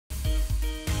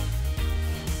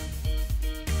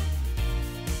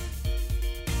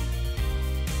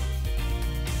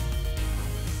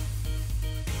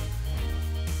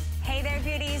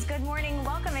beauties, good morning.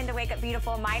 Welcome into Wake Up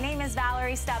Beautiful. My name is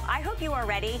Valerie Stubb. I hope you are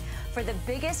ready for the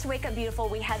biggest Wake Up Beautiful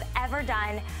we have ever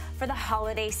done for the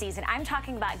holiday season. I'm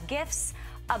talking about gifts.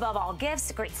 Above all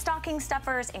gifts, great stocking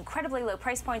stuffers, incredibly low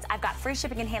price points. I've got free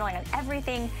shipping and handling on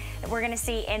everything that we're gonna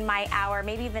see in my hour,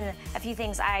 maybe even a few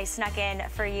things I snuck in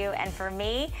for you and for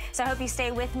me. So I hope you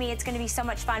stay with me. It's gonna be so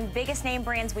much fun. Biggest name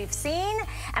brands we've seen,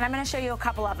 and I'm gonna show you a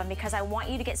couple of them because I want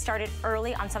you to get started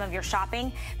early on some of your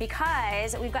shopping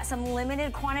because we've got some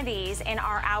limited quantities in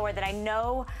our hour that I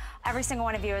know every single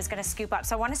one of you is gonna scoop up.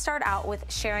 So I wanna start out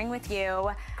with sharing with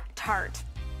you Tarte.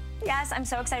 Yes, I'm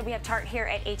so excited we have Tarte here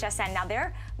at HSN. Now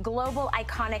their global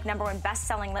iconic #1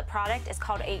 best-selling lip product is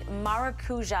called a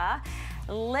Maracuja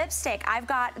lipstick. I've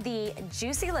got the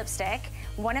Juicy lipstick.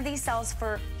 One of these sells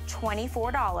for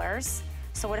 $24.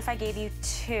 So what if I gave you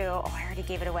 2? Oh, I already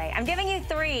gave it away. I'm giving you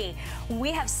 3.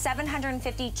 We have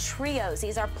 750 trios.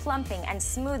 These are plumping and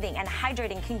smoothing and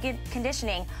hydrating,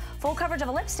 conditioning, full coverage of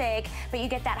a lipstick, but you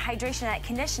get that hydration, that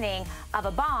conditioning of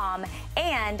a balm,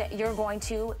 and you're going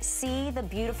to see the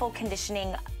beautiful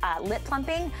conditioning lip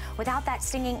plumping without that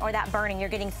stinging or that burning. You're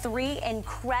getting 3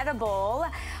 incredible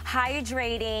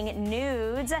hydrating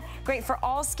nudes, great for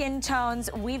all skin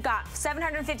tones. We've got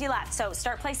 750 left, so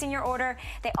start placing your order.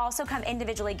 They also come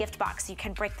individually gift box. You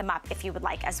can break them up if you would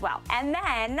like as well. And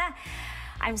then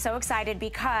I'm so excited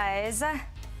because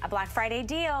a Black Friday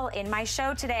deal in my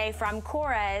show today from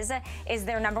Korres is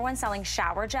their #1 selling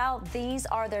shower gel. These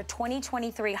are their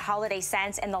 2023 holiday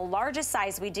scents in the largest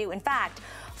size we do. In fact,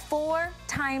 4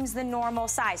 times the normal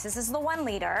size. This is the 1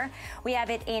 liter. We have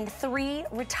it in 3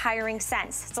 retiring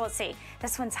scents. So let's see.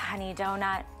 This one's honey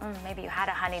donut. Maybe you had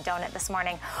a honey donut this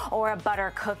morning, or a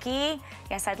butter cookie.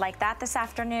 Yes, I'd like that this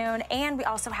afternoon. And we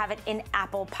also have it in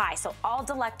apple pie. So all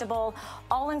delectable,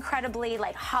 all incredibly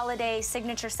like holiday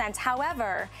signature scents.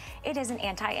 However, it is an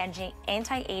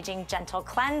anti-aging gentle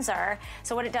cleanser.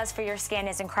 So what it does for your skin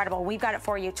is incredible. We've got it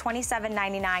for you,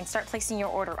 $27.99. Start placing your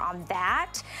order on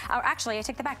that. Or actually, I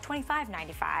take the back,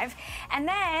 $25.95. And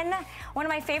then one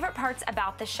of my favorite parts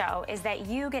about the show is that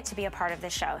you get to be a part of the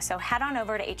show. So head on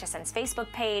over to HSN's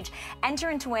Facebook page, enter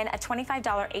in to win a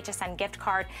 $25 HSN gift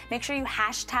card. Make sure you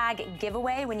hashtag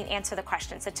giveaway when you answer the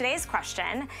question. So today's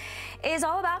question is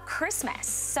all about Christmas.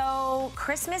 So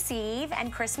Christmas Eve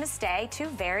and Christmas Day, 2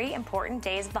 very important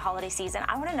days of the holiday season.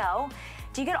 I wanna know,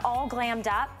 do you get all glammed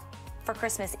up for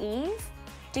Christmas Eve?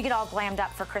 Do you get all glammed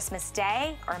up for Christmas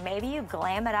Day? Or maybe you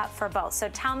glam it up for both. So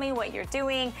tell me what you're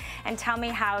doing and tell me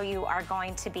how you are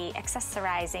going to be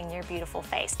accessorizing your beautiful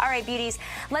face. All right, beauties,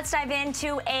 let's dive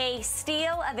into a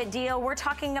steal of a deal. We're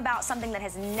talking about something that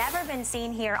has never been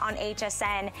seen here on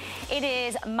HSN. It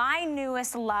is my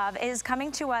newest love. It is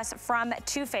coming to us from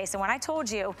Too Faced. And when I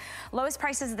told you, lowest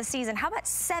prices of the season, how about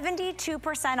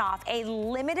 72% off a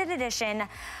limited edition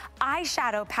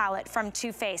eyeshadow palette from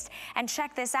Too Faced? And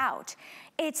check this out.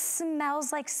 It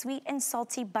smells like sweet and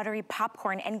salty buttery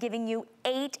popcorn and giving you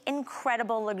 8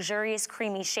 incredible luxurious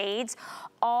creamy shades.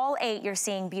 All 8 you're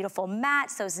seeing beautiful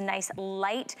mattes, those nice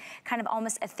light, kind of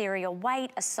almost ethereal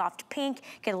white, a soft pink,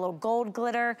 get a little gold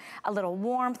glitter, a little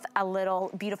warmth, a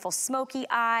little beautiful smoky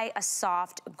eye, a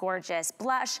soft gorgeous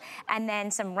blush, and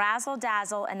then some razzle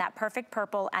dazzle and that perfect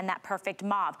purple and that perfect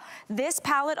mauve. This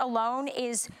palette alone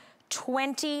is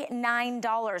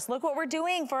 $29. Look what we're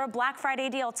doing for a Black Friday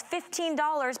deal. It's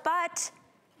 $15, but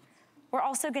we're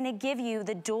also gonna give you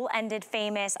the dual-ended,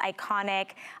 famous,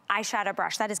 iconic eyeshadow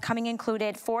brush. That is coming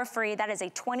included for free. That is a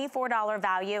 $24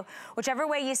 value. Whichever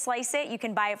way you slice it, you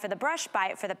can buy it for the brush, buy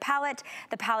it for the palette.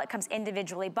 The palette comes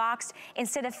individually boxed.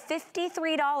 Instead of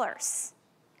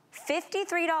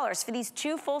 $53 for these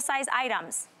 2 full-size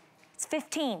items, it's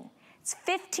 $15. It's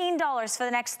 $15 for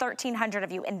the next 1,300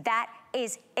 of you, and that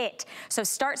is it. So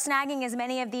start snagging as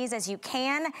many of these as you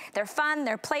can. They're fun,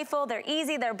 they're playful, they're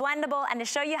easy, they're blendable, and to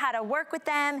show you how to work with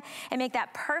them and make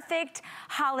that perfect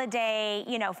holiday,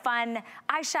 you know, fun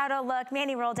eyeshadow look,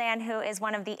 Manny Roldan, who is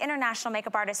one of the international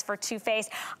makeup artists for Too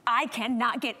Faced, I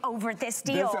cannot get over this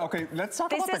deal. Okay, let's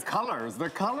talk about the colors. The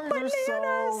colors are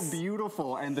so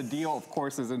beautiful, and the deal, of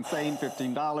course, is insane,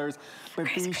 $15. But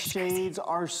these shades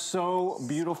are so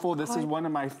beautiful. This is one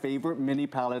of my favorite mini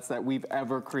palettes that we've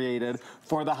ever created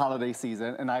for the holiday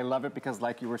season, and I love it because,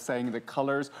 like you were saying, the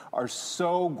colors are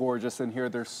so gorgeous in here.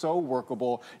 They're so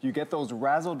workable. You get those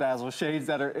razzle-dazzle shades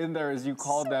that are in there, as you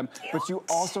called them, but you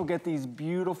also get these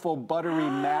beautiful buttery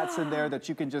mattes in there that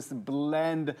you can just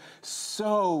blend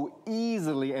so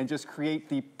easily and just create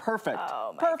the perfect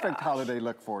holiday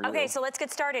look for you. Okay, so let's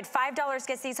get started. $5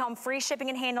 gets these home, free shipping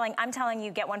and handling. I'm telling you,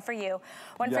 get one for you,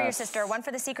 one for your sister, one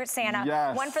for the Secret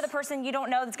Santa, one for the person you don't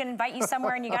know that's gonna invite you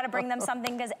somewhere and you gotta bring them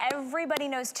something, because everybody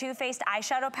knows Too Faced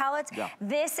eyeshadow palettes. Yeah.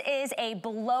 This is a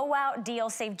blowout deal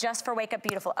saved just for Wake Up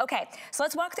Beautiful. Okay, so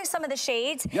let's walk through some of the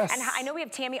shades. Yes. And I know we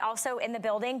have Tammy also in the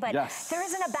building, but yes. there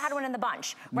isn't a bad one in the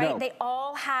bunch, right? No. They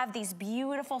all have these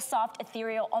beautiful, soft,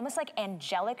 ethereal, almost like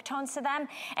angelic tones to them.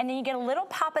 And then you get a little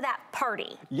pop of that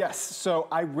party. Yes, so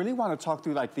I really want to talk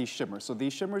through like these shimmers. So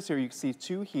these shimmers here, you can see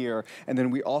two here, and then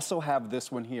we also have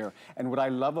this one here. And what I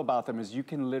love about them is you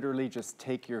can literally just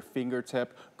take your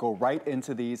fingertip, go right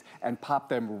into these, and pop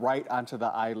them right onto the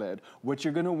eyelid. What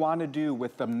you're gonna wanna do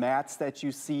with the mattes that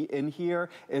you see in here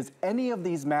is any of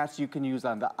these mattes you can use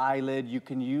on the eyelid. You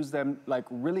can use them like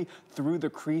really through the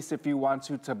crease if you want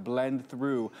to blend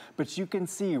through. But you can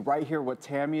see right here what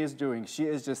Tammy is doing. She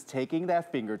is just taking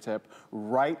that fingertip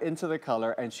right into the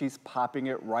color and she's popping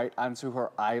it right onto her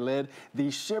eyelid.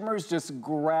 These shimmers just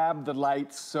grab the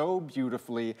light so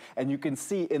beautifully, and you can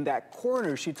see in that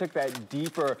corner, she took that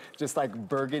deeper, just like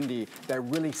burgundy, that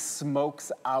really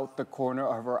smokes out the corner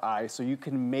of her eye. So you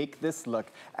can make this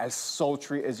look as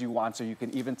sultry as you want. So you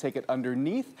can even take it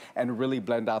underneath and really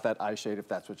blend out that eye shade if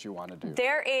that's what you want to do.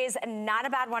 There is not a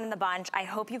bad one in the bunch. I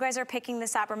hope you guys are picking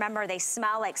this up. Remember, they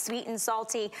smell like sweet and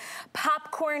salty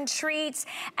popcorn treats.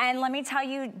 And let me tell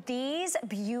you, these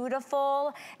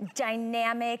beautiful,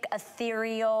 dynamic,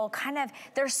 ethereal, kind of,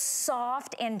 they're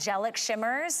soft, angelic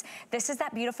shimmers. This is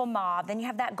that beautiful mauve, then you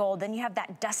have that gold, then you have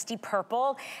that dusty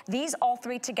purple. These all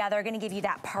three together are gonna give you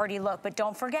that party look, but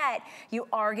don't forget, you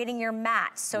are getting your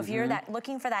mattes. So if you're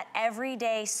looking for that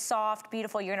everyday, soft,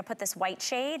 beautiful, you're gonna put this white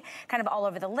shade kind of all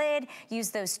over the lid,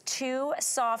 use those two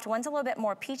soft, one's a little bit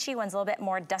more peachy, one's a little bit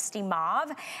more dusty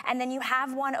mauve, and then you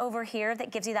have one over here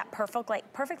that gives you that perfect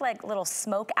like little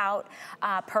smoke out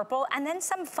purple, and then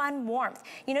some fun warmth.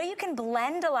 You know, you can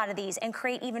blend a lot of these and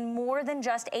create even more than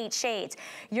just 8 shades.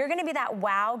 You're gonna be that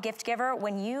wow gift giver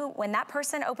when that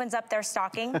person opens up their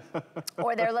stocking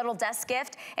or their little desk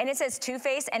gift and it says Too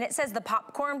Faced and it says the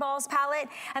popcorn balls palette,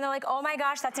 and they're like, oh my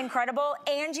gosh, that's incredible.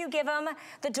 And you give them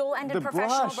the dual-ended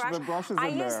professional brush. The brush is I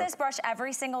in use there. this brush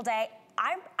every single day.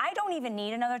 I don't even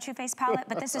need another Too Faced palette,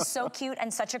 but this is so cute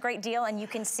and such a great deal, and you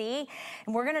can see,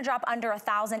 and we're gonna drop under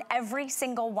 1,000. Every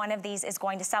single one of these is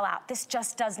going to sell out. This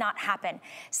just does not happen.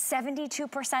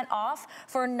 72% off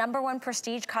for #1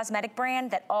 prestige cosmetic brand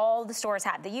that all the stores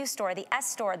had. The U store, the S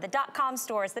store, the .com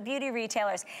stores, the beauty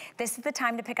retailers. This is the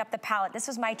time to pick up the palette. This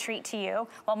was my treat to you.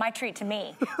 Well, my treat to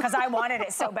me, because I wanted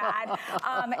it so bad.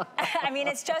 I mean,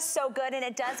 it's just so good, and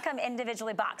it does come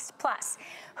individually boxed. Plus,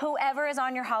 whoever is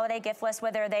on your holiday gift list,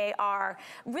 whether they are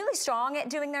really strong at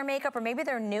doing their makeup or maybe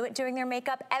they're new at doing their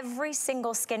makeup, every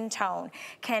single skin tone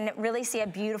can really see a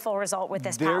beautiful result with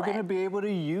this palette. They're gonna be able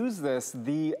to use this.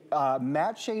 The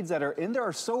matte shades that are in there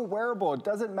are so wearable. It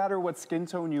doesn't matter what skin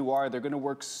tone you are. They're gonna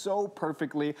work so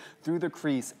perfectly through the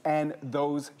crease. And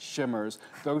those shimmers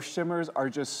are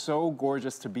just so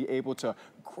gorgeous to be able to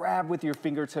grab with your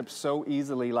fingertips so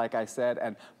easily, like I said,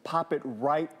 and pop it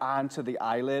right onto the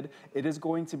eyelid. It is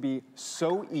going to be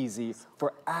so easy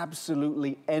for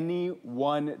absolutely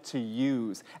anyone to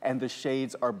use. And the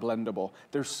shades are blendable.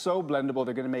 They're so blendable,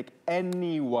 they're gonna make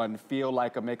anyone feel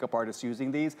like a makeup artist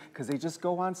using these because they just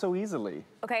go on so easily.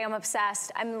 Okay, I'm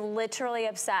obsessed. I'm literally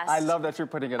obsessed. I love that you're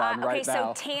putting it on right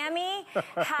now. Okay, so Tammy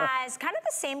has kind of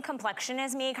the same complexion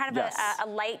as me, kind of a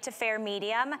light to fair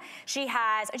medium. She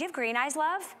has, do you have green eyes,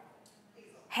 love?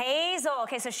 Hazel,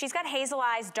 okay, so she's got hazel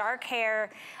eyes, dark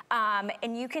hair,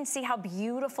 and you can see how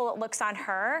beautiful it looks on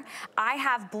her. I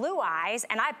have blue eyes,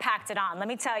 and I packed it on. Let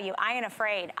me tell you, I ain't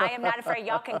afraid. I am not afraid.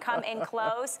 Y'all can come in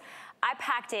close. I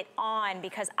packed it on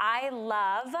because I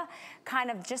love kind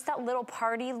of just that little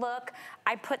party look.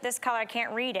 I put this color, I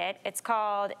can't read it. It's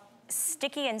called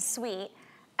Sticky and Sweet.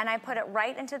 And I put it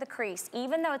right into the crease.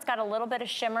 Even though it's got a little bit of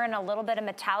shimmer and a little bit of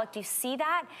metallic, do you see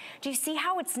that? Do you see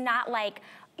how it's not like,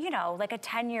 you know, like a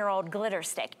 10-year-old glitter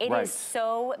stick? It is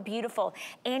so beautiful.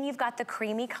 And you've got the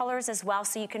creamy colors as well,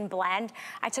 so you can blend.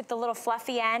 I took the little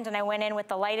fluffy end and I went in with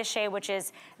the lightest shade, which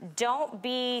is don't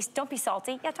be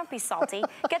salty. Yeah, don't be salty.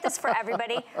 Get this for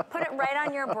everybody. Put it right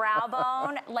on your brow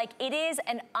bone. Like, it is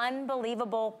an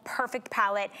unbelievable, perfect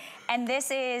palette. And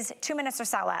this is 2 minutes to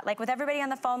sell out. Like, with everybody on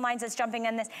the phone lines that's jumping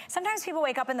in this, sometimes people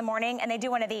wake up in the morning and they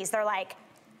do one of these. They're like,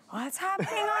 what's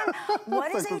happening on?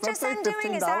 What is HSN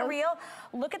doing? Is that real?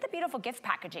 Look at the beautiful gift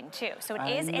packaging too. So it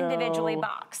is individually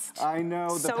boxed. I know,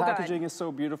 the so packaging is so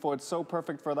beautiful. It's so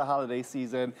perfect for the holiday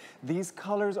season. These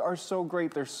colors are so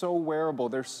great. They're so wearable.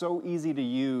 They're so easy to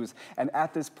use. And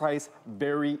at this price,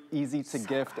 very easy to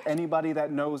gift. Anybody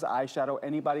that knows eyeshadow,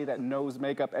 anybody that knows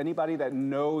makeup, anybody that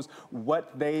knows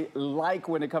what they like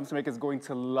when it comes to makeup is going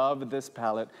to love this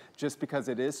palette just because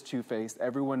it is Too Faced.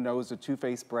 Everyone knows the Too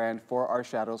Faced brand for our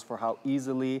shadows, girls for how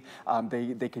easily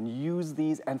they can use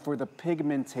these. And for the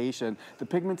pigmentation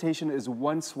is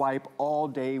one swipe all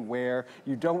day wear.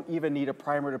 You don't even need a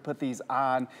primer to put these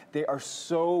on. They are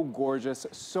so gorgeous,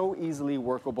 so easily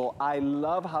workable. I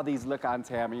love how these look on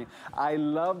Tammy. I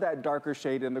love that darker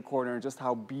shade in the corner and just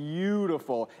how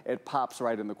beautiful it pops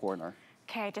right in the corner.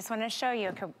 Okay, I just wanted to show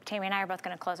you. Tammy and I are both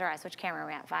going to close our eyes. Which camera are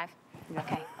we at? 5?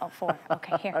 Okay. Oh, 4.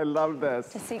 Okay, here. I love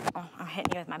this. To see. Oh, I'm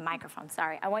hitting you with my microphone.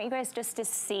 Sorry. I want you guys just to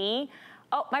see.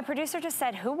 Oh, my producer just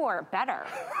said, who wore it better?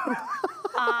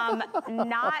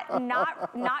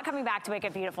 Not coming back to Wake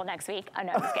Up Beautiful next week. Oh,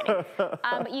 no, just kidding.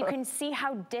 But you can see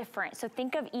how different. So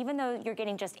think of, even though you're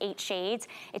getting just 8 shades,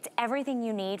 it's everything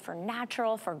you need for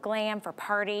natural, for glam, for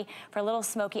party, for a little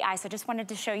smoky eye. So just wanted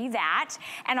to show you that.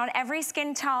 And on every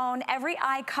skin tone, every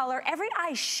eye color, every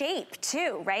eye shape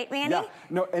too, right, Manny? Yeah,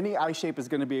 no, any eye shape is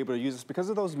gonna be able to use this. Because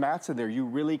of those mattes in there, you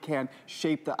really can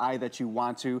shape the eye that you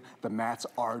want to. The mattes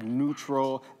are neutral.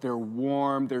 They're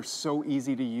warm, they're so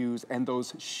easy to use, and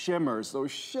those shimmers,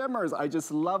 I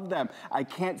just love them. I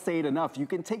can't say it enough. You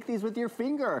can take these with your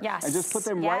finger and just put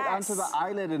them right onto the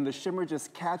eyelid, and the shimmer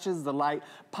just catches the light.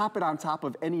 Pop it on top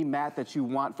of any matte that you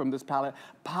want from this palette.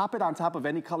 Pop it on top of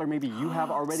any color maybe you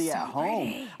have already at home.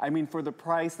 Pretty. I mean, for the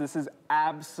price, this is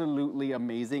absolutely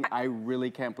amazing. I really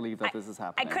can't believe that this is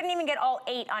happening. I couldn't even get all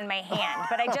 8 on my hand,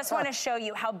 but I just want to show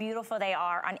you how beautiful they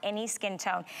are on any skin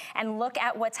tone. And look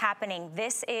at what's happening.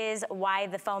 This is why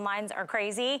the phone lines are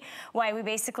crazy, why we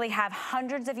basically have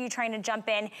hundreds of you trying to jump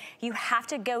in. You have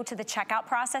to go to the checkout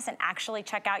process and actually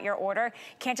check out your order.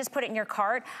 You can't just put it in your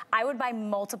cart. I would buy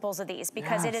multiples of these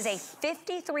because it is a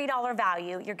 $53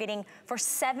 value. You're getting for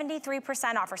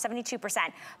 73% off or 72%,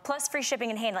 plus free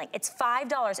shipping and handling. It's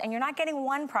 $5, and you're not getting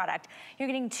one product. You're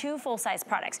getting 2 full-size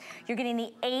products. You're getting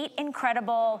the 8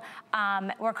 incredible,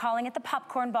 we're calling it the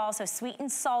popcorn ball, so sweet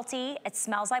and salty. It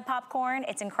smells like popcorn.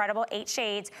 It's incredible, 8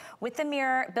 shades with the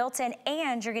mirror built in,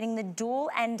 and you're getting the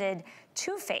dual-ended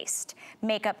two-faced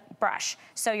makeup brush.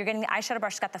 So you're getting the eyeshadow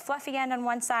brush. It's got the fluffy end on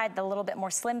one side, the little bit more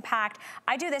slim packed.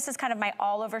 I do this as kind of my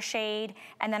all-over shade,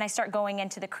 and then I start going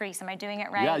into the crease. Am I doing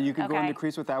it right? Yeah, you can go in the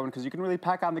crease with that one because you can really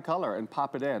pack on the color and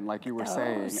pop it in like you were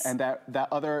saying. And that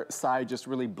other side just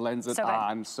really blends it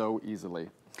on so easily.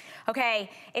 Okay,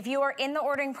 if you are in the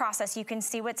ordering process, you can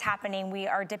see what's happening. We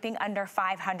are dipping under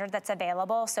 500 that's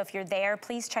available. So if you're there,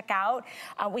 please check out.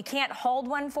 We can't hold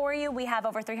one for you. We have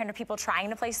over 300 people trying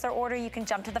to place their order. You can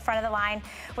jump to the front of the line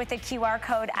with the QR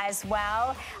code as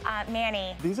well.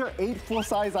 Manny. These are 8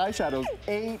 full-size eyeshadows.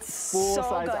 8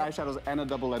 full-size eyeshadows and a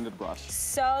double-ended brush.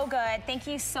 So good. Thank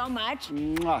you so much.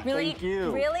 Thank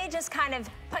you. Really just kind of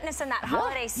putting us in that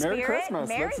holiday spirit. Merry Christmas.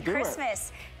 Merry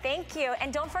Christmas. Thank you.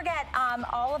 And don't forget,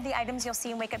 all of the items you'll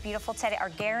see in Wake Up Beautiful today are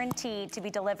guaranteed to be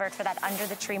delivered for that under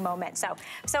the tree moment.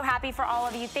 So happy for all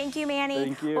of you. Thank you, Manny.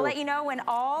 Thank you. We'll let you know when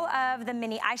all of the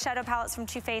mini eyeshadow palettes from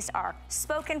Too Faced are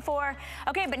spoken for.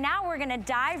 Okay, but now we're gonna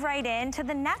dive right into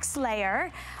the next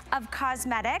layer of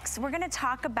cosmetics. We're gonna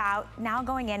talk about now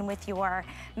going in with your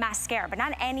mascara, but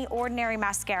not any ordinary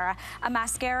mascara, a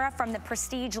mascara from the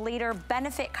prestige leader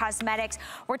Benefit Cosmetics.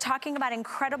 We're talking about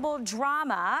incredible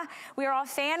drama. We are all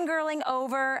fangirling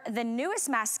over the newest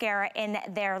mascara in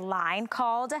their line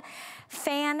called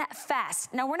Fan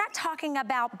Fest. Now, we're not talking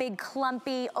about big,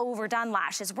 clumpy, overdone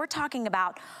lashes. We're talking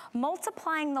about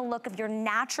multiplying the look of your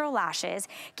natural lashes,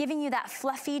 giving you that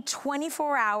fluffy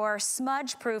 24-hour,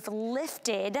 smudge-proof,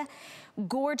 lifted,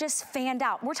 gorgeous, fanned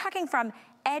out. We're talking from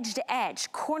edge to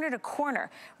edge, corner to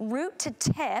corner, root to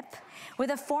tip,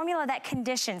 with a formula that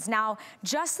conditions. Now,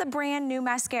 just the brand new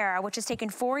mascara, which has taken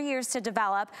 4 years to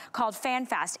develop, called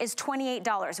FanFast, is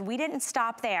 $28. We didn't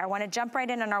stop there. I want to jump right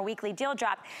in on our weekly deal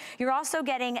drop. You're also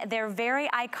getting their very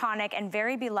iconic and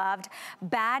very beloved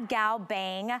Bad Gal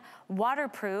Bang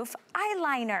waterproof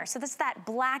eyeliner. So this is that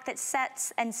black that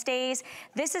sets and stays.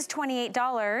 This is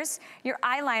 $28. Your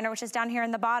eyeliner, which is down here in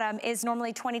the bottom, is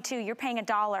normally $22. You're paying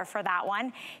 $1 for that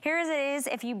one. Here it is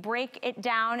if you break it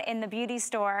down in the beauty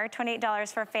store,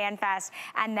 $28 for FanFest,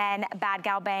 and then Bad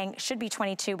Gal Bang should be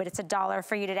 $22, but it's $1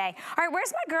 for you today. All right,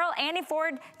 where's my girl, Annie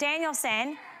Ford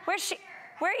Danielson? Where's she?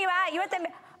 Where are you at? You at the,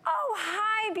 oh,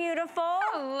 hi, beautiful.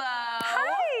 Hello.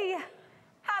 Hi.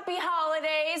 Happy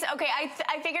holidays. Okay,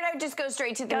 I figured I would just go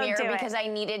straight to the mirror because I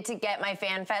needed to get my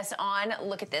FanFest on.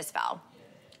 Look at this, Val.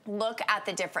 Look at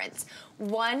the difference.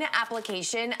 One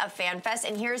application of FanFest,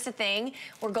 and here's the thing,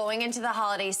 we're going into the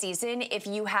holiday season. If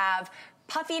you have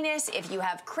puffiness, if you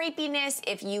have crepiness,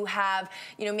 if you have,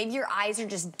 you know, maybe your eyes are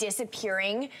just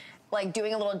disappearing, like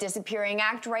doing a little disappearing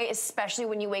act, right? Especially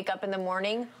when you wake up in the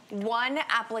morning. One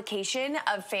application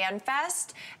of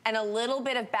FanFest and a little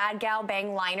bit of Bad Gal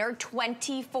Bang liner,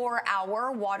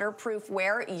 24-hour waterproof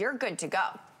wear, you're good to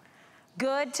go.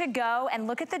 Good to go, and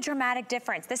look at the dramatic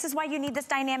difference. This is why you need this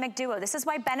dynamic duo. This is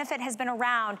why Benefit has been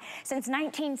around since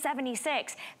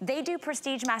 1976. They do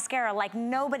prestige mascara like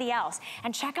nobody else.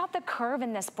 And check out the curve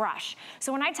in this brush.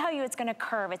 So when I tell you it's gonna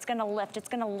curve, it's gonna lift, it's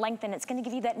gonna lengthen, it's gonna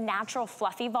give you that natural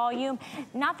fluffy volume,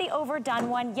 not the overdone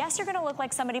one. Yes, you're gonna look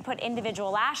like somebody put individual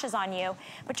lashes on you,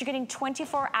 but you're getting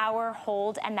 24-hour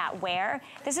hold and that wear.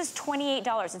 This is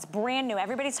 $28, it's brand new.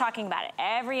 Everybody's talking about it.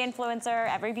 Every influencer,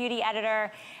 every beauty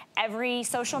editor, every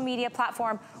social media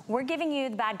platform, we're giving you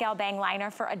the Bad Gal Bang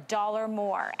liner for $1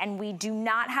 more, and we do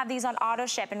not have these on auto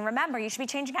ship. And remember, you should be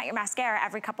changing out your mascara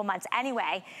every couple months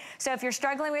anyway. So if you're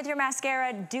struggling with your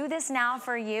mascara, do this now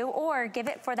for you, or give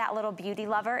it for that little beauty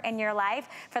lover in your life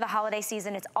for the holiday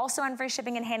season. It's also on free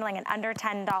shipping and handling and under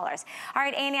 $10. All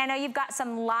right, Annie, I know you've got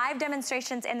some live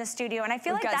demonstrations in the studio, and I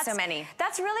feel like that's so many.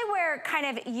 That's really where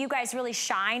kind of you guys really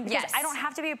shine, because I don't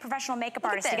have to be a professional makeup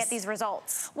artist to get these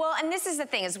results. Well, and this is the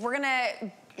thing, is we're gonna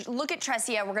look at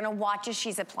Tressia, we're gonna watch as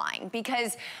she's applying,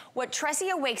 because what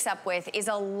Tressia wakes up with is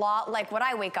a lot like what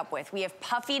I wake up with. We have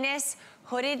puffiness,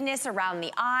 hoodedness around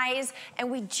the eyes,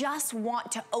 and we just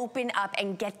want to open up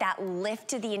and get that lift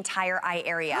to the entire eye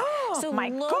area. So my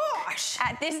look gosh.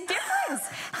 at this difference.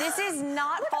 This is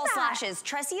not false lashes.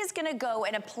 Tressia is gonna go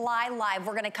and apply live.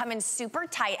 We're gonna come in super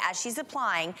tight as she's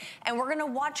applying, and we're gonna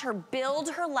watch her build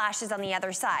her lashes on the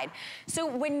other side. So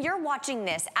when you're watching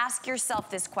this, ask yourself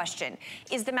this question.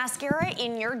 Is the mascara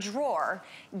in your drawer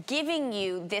giving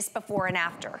you this before and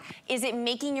after? Is it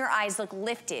making your eyes look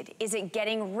lifted? Is it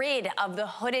getting rid of the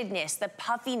hoodedness, the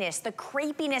puffiness, the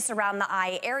crepiness around the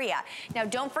eye area? Now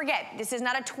don't forget, this is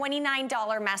not a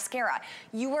 $29 mascara.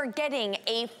 You are getting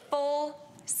a full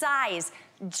size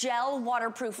gel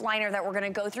waterproof liner that we're gonna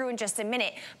go through in just a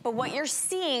minute. But what you're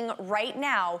seeing right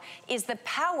now is the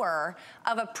power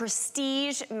of a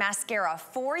prestige mascara,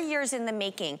 4 years in the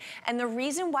making. And the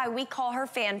reason why we call her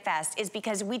FanFest is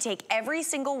because we take every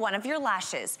single one of your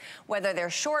lashes, whether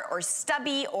they're short or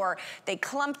stubby or they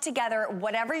clump together,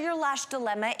 whatever your lash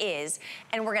dilemma is,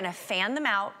 and we're gonna fan them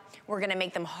out. We're gonna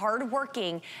make them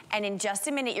hardworking, and in just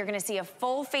a minute, you're gonna see a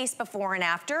full face before and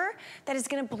after that is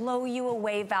gonna blow you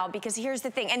away, Val, because here's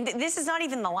the thing, and this is not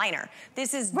even the liner.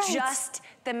 This is just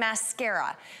the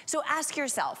mascara. So ask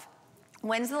yourself,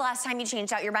 when's the last time you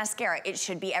changed out your mascara? It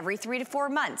should be every 3 to 4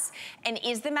 months. And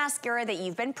is the mascara that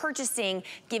you've been purchasing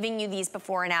giving you these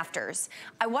before and afters?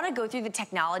 I wanna go through the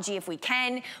technology if we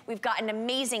can. We've got an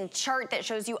amazing chart that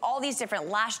shows you all these different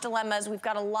lash dilemmas. We've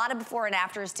got a lot of before and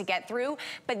afters to get through,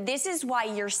 but this is why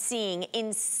you're seeing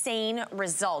insane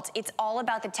results. It's all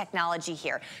about the technology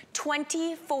here.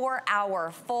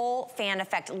 24-hour full fan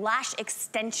effect, lash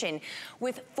extension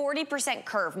with 40%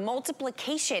 curve,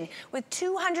 multiplication with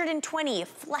 220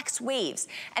 flex waves,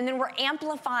 and then we're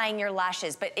amplifying your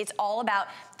lashes, but it's all about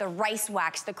the rice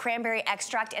wax, the cranberry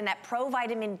extract, and that pro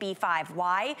vitamin B5.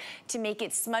 Why? To make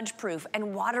it smudge proof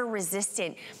and water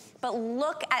resistant. But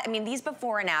look at, I mean, these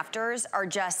before and afters are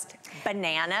just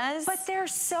bananas. But they're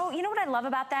so, you know what I love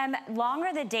about them? Long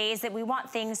are the days that we want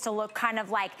things to look kind of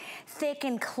like thick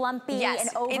and clumpy and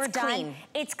overdone. It's clean.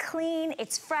 It's clean,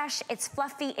 it's fresh, it's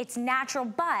fluffy, it's natural,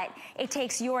 but it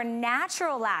takes your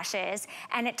natural lashes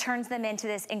and it turns them into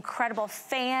this incredible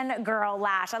fangirl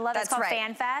lash. I love it's called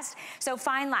FanFest. So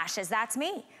fine lashes, that's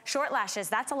me. Short lashes,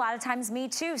 that's a lot of times me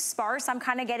too. Sparse, I'm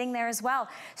kind of getting there as well.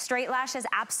 Straight lashes,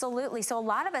 absolutely. So a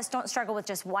lot of us don't struggle with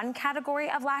just one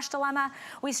category of lash dilemma.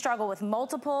 We struggle with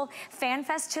multiple.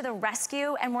 FanFest to the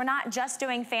rescue, and we're not just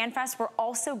doing FanFest, we're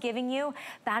also giving you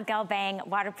Bad Gal Bang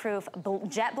waterproof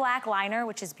jet black liner,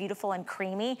 which is beautiful and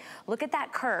creamy. Look at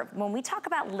that curve. When we talk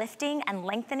about lifting and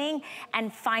lengthening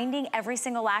and finding every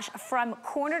single lash from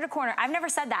corner to corner, I've never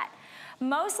said that.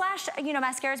 Most lash,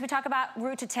 mascaras we talk about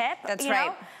root to tip. That's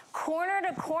right. Corner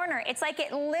to corner. It's like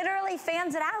it literally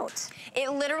fans it out.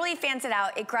 It literally fans it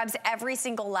out. It grabs every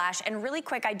single lash. And really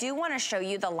quick, I do want to show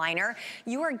you the liner.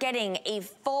 You are getting a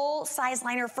full size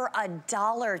liner for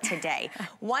 $1 today.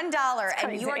 $1,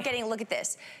 and you are getting, look at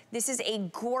this. This is a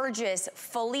gorgeous,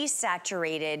 fully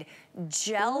saturated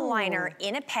gel liner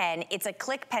in a pen. It's a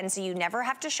click pen, so you never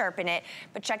have to sharpen it.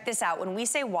 But check this out. When we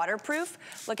say waterproof,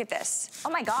 look at this. Oh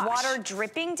my gosh. Water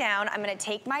dripping down. I'm gonna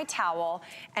take my towel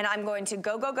and I'm going to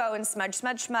go and smudge,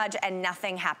 smudge, smudge, and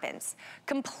nothing happens.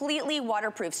 Completely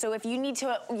waterproof. So if you need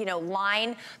to,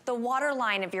 line the water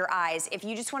line of your eyes, if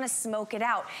you just wanna smoke it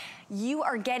out, you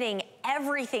are getting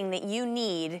everything that you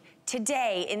need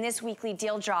today in this weekly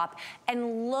deal drop.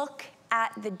 And look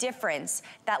at the difference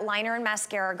that liner and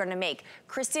mascara are gonna make.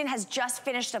 Kristen has just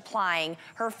finished applying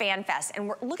her Fan Fest,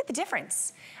 and look at the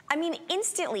difference. I mean,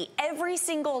 instantly, every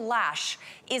single lash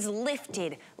is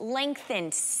lifted,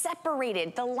 lengthened,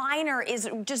 separated. The liner is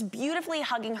just beautifully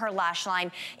hugging her lash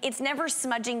line. It's never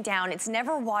smudging down, it's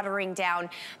never watering down.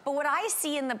 But what I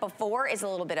see in the before is a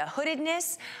little bit of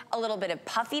hoodedness, a little bit of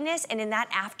puffiness, and in that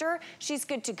after, she's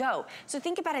good to go. So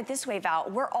think about it this way, Val.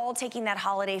 We're all taking that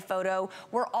holiday photo.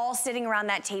 We're all sitting around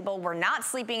that table. We're not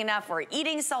sleeping enough. We're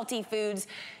eating salty foods.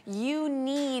 You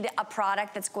need a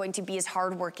product that's going to be as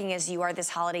hardworking as you are this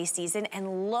holiday season,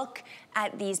 and look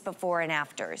at these before and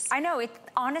afters. I know,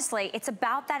 honestly, it's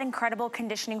about that incredible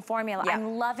conditioning formula. Yeah.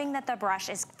 I'm loving that the brush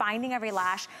is finding every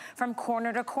lash from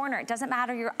corner to corner. It doesn't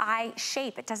matter your eye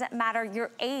shape. It doesn't matter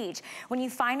your age. When you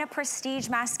find a prestige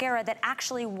mascara that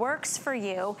actually works for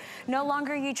you, no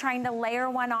longer are you trying to layer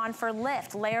one on for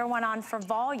lift, layer one on for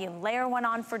volume, layer one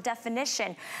on for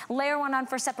definition, layer one on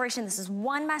for separation. This is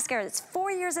one mascara that's 4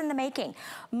 years in the making,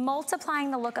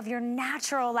 multiplying the look of your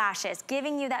natural lashes,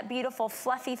 giving you that beautiful,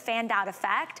 fluffy, fanned out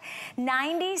effect.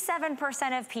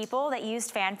 97% of people that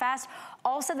used FanFest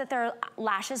also that their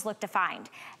lashes looked defined.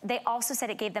 They also said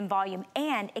it gave them volume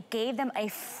and it gave them a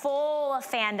full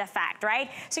fanned effect, right?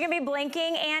 So you're gonna be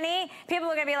blinking, Annie, people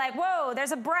are gonna be like, whoa,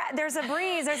 there's a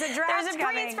breeze, there's a draft There's a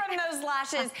breeze from those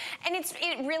lashes. And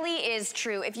it really is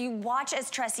true. If you watch as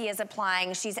Tressie is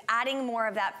applying, she's adding more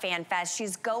of that FanFest.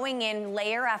 She's going in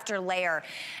layer after layer.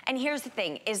 And here's the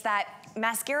thing, is that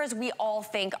mascaras we all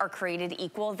think are created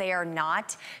equal. They are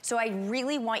not. So I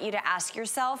really want you to ask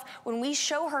yourself, when we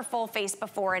show her full face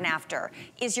before and after,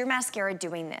 is your mascara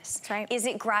doing this? That's right. Is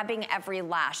it grabbing every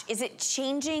lash? Is it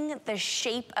changing the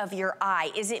shape of your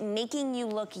eye? Is it making you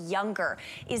look younger?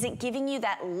 Is it giving you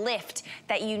that lift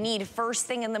that you need first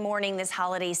thing in the morning this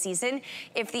holiday season?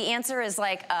 If the answer is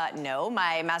like, no,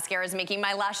 my mascara is making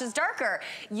my lashes darker,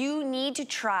 you need to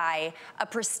try a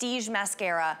prestige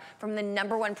mascara from the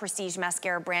 #1 prestige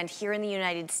mascara brand here in the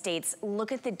United States.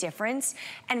 Look at the difference.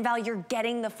 And Val, you're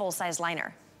getting the full-size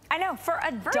liner. I know, for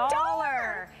a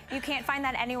dollar. You can't find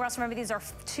that anywhere else. Remember, these are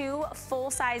 2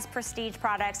 full-size prestige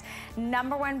products,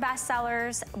 #1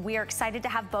 bestsellers. We are excited to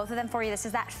have both of them for you. This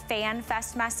is that Fan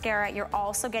Fest mascara. You're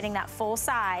also getting that full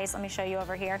size, let me show you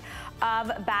over here,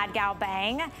 of Bad Gal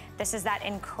Bang. This is that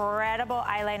incredible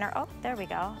eyeliner. Oh, there we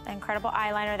go. The incredible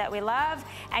eyeliner that we love.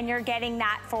 And you're getting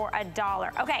that for a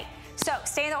dollar. Okay, so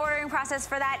stay in the ordering process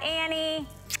for that, Annie.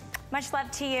 Much love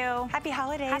to you. Happy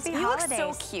holidays. Happy you holidays. You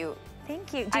look so cute.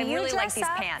 Thank you. I really like these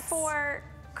pants. For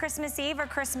Christmas Eve or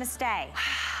Christmas Day?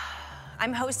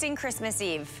 I'm hosting Christmas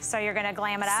Eve. So you're gonna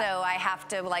glam it up? So I have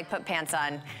to like put pants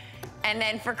on. And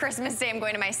then for Christmas Day, I'm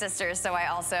going to my sister's, so I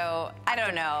also, I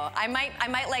don't know. I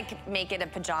might like make it a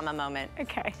pajama moment.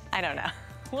 Okay. I don't know.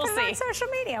 We'll see. On social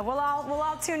media. We'll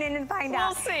all tune in and find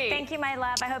out. We'll see. Thank you, my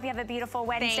love. I hope you have a beautiful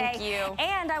Wednesday. Thank you.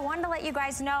 And I wanted to let you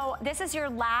guys know, this is your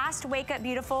last Wake Up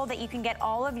Beautiful that you can get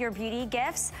all of your beauty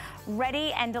gifts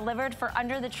ready and delivered for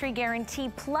Under the Tree Guarantee.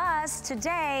 Plus,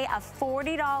 today, a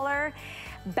 $40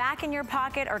 back in your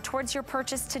pocket or towards your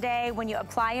purchase today when you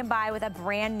apply and buy with a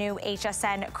brand new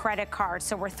HSN credit card.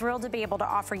 So we're thrilled to be able to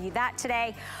offer you that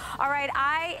today. All right,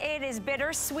 it is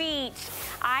bittersweet.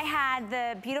 I had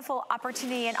the beautiful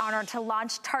opportunity and honor to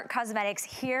launch Tarte Cosmetics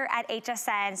here at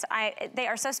HSN. So they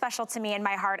are so special to me in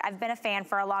my heart. I've been a fan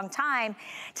for a long time.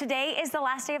 Today is the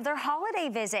last day of their holiday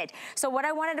visit. So what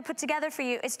I wanted to put together for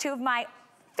you is 2 of my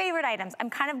favorite items. I'm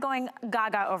kind of going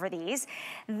gaga over these.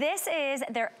 This is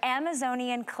their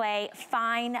Amazonian Clay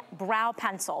Fine Brow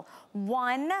Pencil.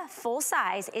 1 full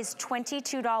size is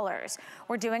 $22.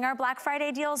 We're doing our Black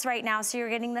Friday deals right now, so you're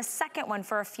getting the second one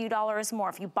for a few dollars more.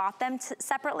 If you bought them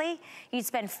separately, you'd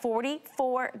spend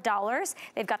 $44.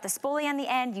 They've got the spoolie on the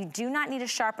end. You do not need a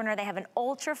sharpener. They have an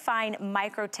ultra fine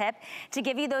micro tip to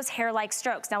give you those hair-like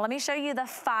strokes. Now let me show you the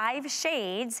 5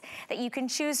 shades that you can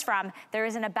choose from. There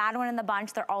isn't a bad one in the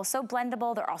bunch. They're also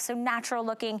blendable. They're also natural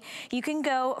looking. You can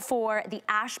go for the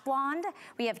ash blonde.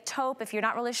 We have taupe. If you're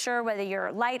not really sure whether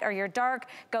you're light or you're dark,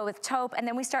 go with taupe. And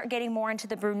then we start getting more into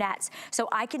the brunettes. So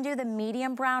I can do the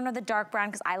medium brown or the dark brown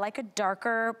because I like a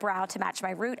darker brow to match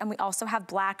my root. And we also have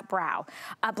black brown.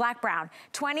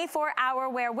 24-hour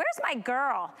wear. Where's my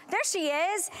girl? There she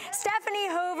is. Stephanie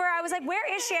Hoover. I was like,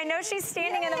 where is she? I know she's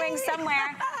standing in the wings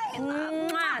somewhere.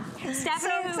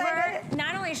 Stephanie Hoover.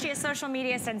 Not only is she a social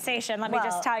media sensation, let me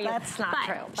just tell you. That's not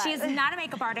true. But she's not a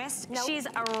makeup artist. Nope. She's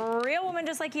a real woman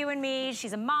just like you and me.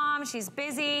 She's a mom, she's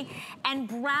busy. And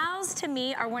brows, to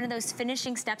me, are one of those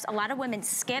finishing steps a lot of women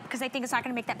skip because they think it's not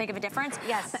gonna make that big of a difference.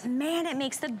 Yes. But man, it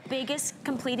makes the biggest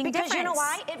completing difference. Because you know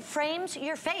why? It frames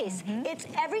your face. It's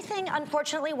everything,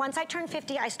 unfortunately, once I turned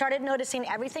 50, I started noticing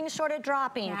everything sort of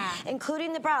dropping,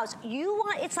 including the brows.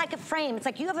 It's like a frame. It's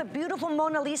like you have a beautiful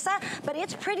Mona Lisa, but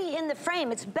it's pretty in the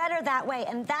frame. It's better that way,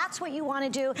 and that's what you want to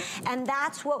do, and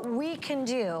that's what we can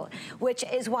do, which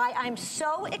is why I'm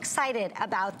so excited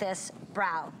about this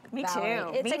brow. Me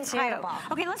Valerie. too. It's incredible.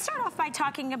 Okay, let's start off by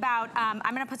talking about, I'm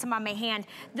gonna put some on my hand.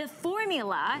 The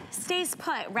formula stays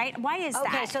put, right? Why is that?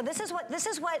 Okay, so this is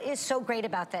what is so great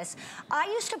about this. I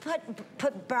used to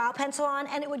put brow pencil on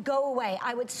and it would go away.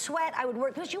 I would sweat, I would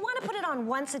work, because you want to put it on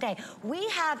once a day. We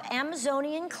have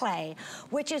Amazonian clay,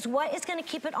 which is what is going to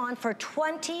keep it on for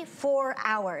 24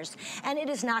 hours. And it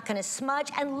is not going to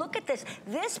smudge. And look at this.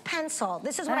 This pencil,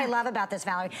 this is what I love about this,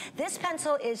 Valerie. This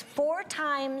pencil is 4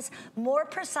 times more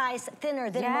precise, thinner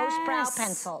than most brow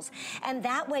pencils. And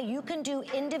that way you can do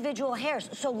individual hairs.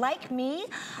 So like me,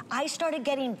 I started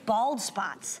getting bald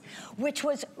spots, which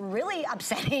was really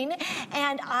upsetting.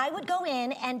 And I would go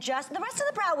in and just, the rest of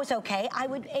the brow was okay. I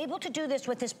would able to do this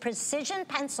with this precision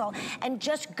pencil and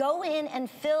just go in and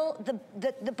fill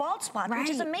the bald spot, which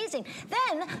is amazing.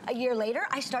 Then, a year later,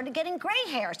 I started getting gray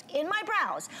hairs in my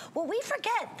brows. Well, we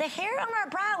forget, the hair on our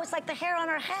brow is like the hair on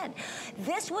our head.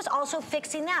 This was also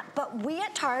fixing that. But we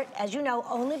at Tarte, as you know,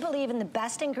 only believe in the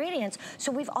best ingredients.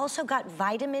 So we've also got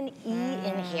vitamin E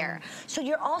in here. So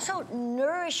you're also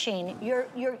nourishing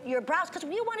your brows, because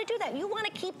you want to do that. You want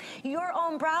to keep your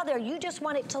own brow there. You just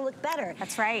want it to look better.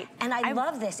 That's right. And I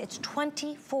love this. It's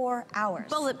 24 hours.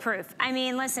 Bulletproof. I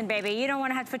mean, listen, baby, you don't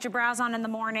want to have to put your brows on in the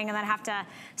morning and then have to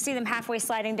see them halfway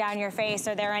sliding down your face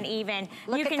or they're uneven.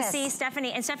 You can see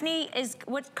Stephanie, and Stephanie,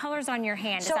 what color's on your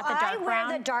hand? Is that the dark brown? I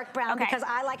wear the dark brown because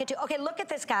I like it too. Okay, look at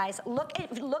this, guys. Look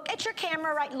at your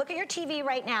camera, look at your TV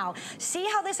right now. See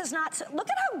how this is not, look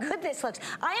at how good this looks.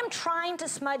 I am trying to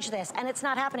smudge this and it's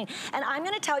not happening. And I'm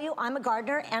gonna tell you, I'm a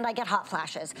gardener and I get hot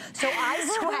flashes. So I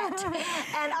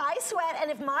sweat,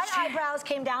 and if my eyebrows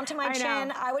came down to my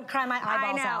chin, I would cry my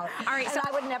eyeballs out. All right, so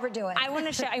I would never do it. I want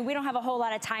to show, we don't have a whole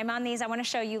lot of time on these. I want to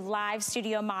show you live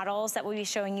studio models that we'll be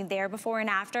showing you their before and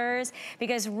afters,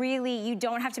 because really you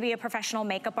don't have to be a professional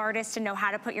makeup artist to know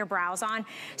how to put your brows on.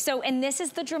 So, and this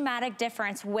is the dramatic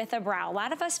difference with a brow. A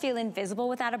lot of us feel invisible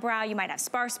without a brow. You might have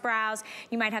sparse brows,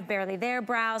 you might have barely there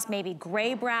brows, maybe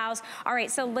gray brows. All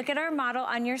right, so look at our model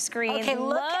on your screen. Okay,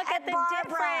 look at the Barbara.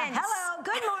 difference. Hello,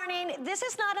 good morning. This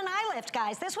is not an eye lift,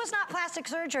 guys. This was not plastic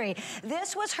surgery.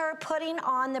 This was her putting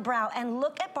on the brow. And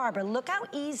look at Barbara. Look how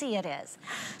easy it is.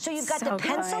 So you've got the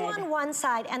pencil on one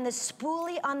side and the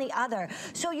spoolie on the other.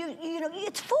 So you know,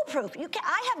 it's foolproof.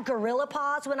 I have gorilla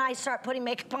paws when I start putting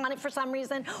makeup on it for some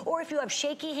reason, or if you have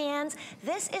shaky hands.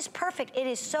 This is perfect. It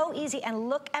is so easy. And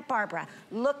look at Barbara.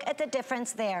 Look at the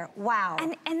difference there. Wow.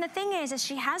 And the thing is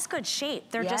she has good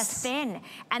shape. They're just thin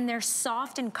and they're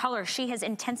soft in color. She has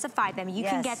intensified them. You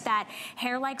can get that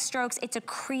hair-like strokes. It's a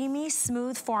creamy,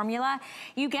 smooth formula.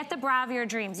 You get the brow of your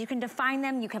dreams. You can define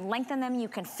them, you can lengthen them, you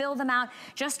can fill them out.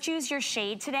 Just choose your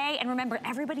shade today. And remember,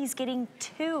 everybody's getting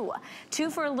two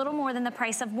for a little more than the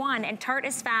price of one. And Tarte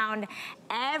is found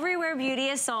everywhere beauty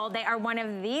is sold. They are one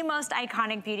of the most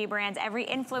iconic beauty brands. Every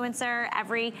influencer,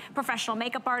 every professional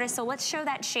makeup artist. So let's show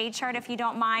that shade chart if you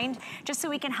don't mind, just so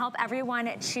we can help everyone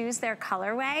choose their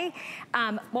colorway.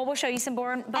 Well, we'll show you some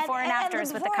before and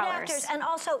afters with the colors. And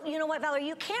also, you know what, Valerie,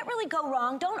 you can't really go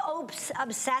wrong. Don't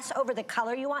obsess over the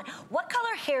color you want. What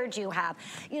color hair do you have?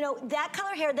 You know, that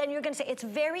color hair, then you're gonna say, it's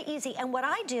very easy. And what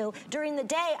I do, during the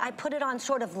day, I put it on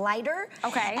sort of lighter.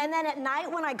 Okay. And then at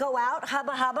night, when I go out,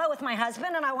 hubba with my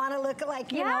husband, and I wanna look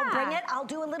like, you know, bring it, I'll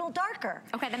do a little darker.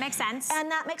 Okay, that makes sense. And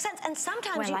that makes sense. And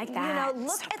sometimes, you know,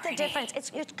 look at the difference.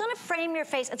 It's gonna frame your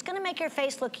face. It's gonna make your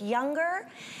face look younger.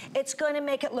 It's gonna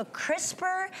make it look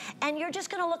crisper. And you're just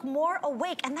gonna look more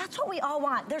awake. And that's what we all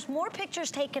want. There's more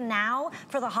pictures taken now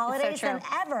for the holidays than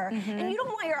ever. And you don't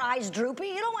want your eyes droopy.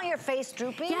 You don't want your face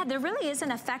droopy. Yeah, there really is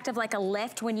an effect of like a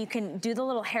lift when you can do the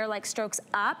little hair-like strokes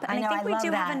up. And I think we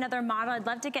do have another model. I'd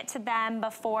love to get to them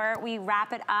before we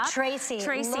wrap it up. Tracy.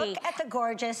 Look at the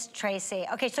gorgeous Tracy.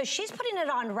 Okay, so she's putting it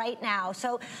on right now.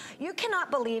 So you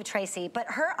cannot believe Tracy, but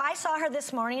I saw her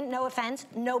this morning, no offense,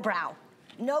 no brow.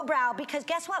 No brow, because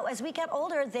guess what? As we get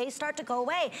older, they start to go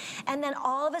away. And then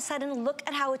all of a sudden, look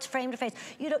at how it's framed her face.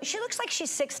 You know, she looks like she's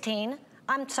 16.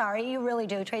 I'm sorry, you really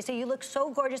do, Tracy. You look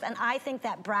so gorgeous, and I think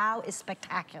that brow is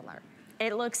spectacular.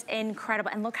 It looks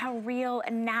incredible. And look how real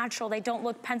and natural. They don't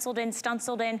look penciled in,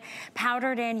 stenciled in,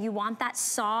 powdered in. You want that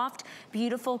soft,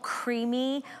 beautiful,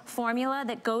 creamy formula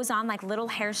that goes on like little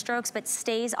hair strokes but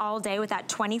stays all day with that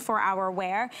 24-hour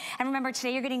wear. And remember,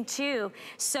 today you're getting 2.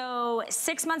 So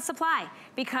 6 months supply,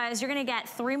 because you're gonna get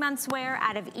 3 months wear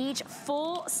out of each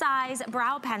full-size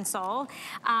brow pencil.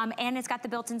 And it's got the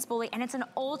built-in spoolie, and it's an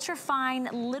ultra-fine,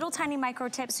 little tiny micro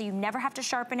tip, so you never have to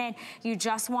sharpen it. You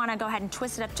just wanna go ahead and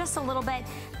twist it up just a little bit,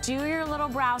 do your little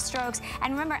brow strokes.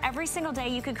 And remember, every single day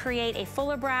you could create a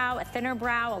fuller brow, a thinner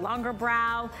brow, a longer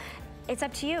brow. It's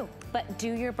up to you, but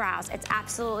do your brows. It's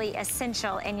absolutely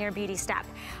essential in your beauty step.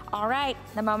 All right,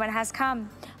 the moment has come.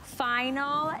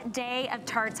 Final day of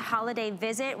Tarte's holiday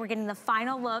visit. We're getting the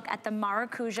final look at the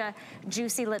Maracuja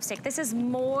Juicy Lipstick. This is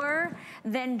more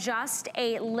than just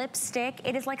a lipstick.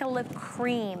 It is like a lip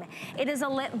cream. It is a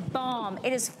lip balm.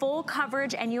 It is full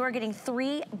coverage, and you are getting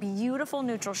 3 beautiful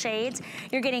neutral shades.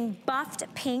 You're getting buffed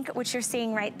pink, which you're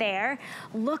seeing right there.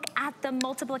 Look at the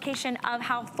multiplication of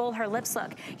how full her lips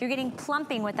look. You're getting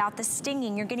plumping without the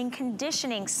stinging. You're getting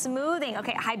conditioning, smoothing.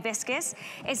 Okay, hibiscus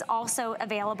is also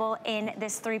available in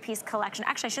this 3-piece collection.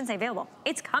 Actually, I shouldn't say available.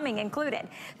 It's coming included.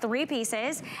 3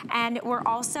 pieces. And we're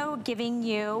also giving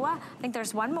you, I think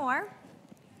there's one more.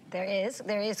 There is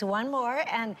one more,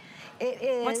 and it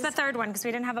is... What's the third one? Because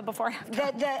we didn't have it before.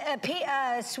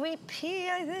 Sweet pea,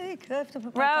 I think.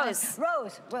 Rose.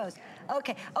 Rose.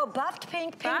 Okay. Oh, buffed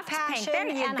pink, pink passion, There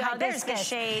you and go. hibiscus. There's the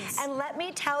shades. And let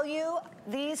me tell you,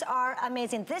 these are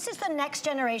amazing. This is the next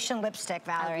generation lipstick,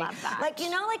 Valerie. I love that. Like, you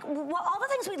know, like all the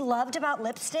things we loved about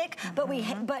lipstick, but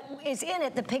is in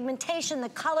it, the pigmentation, the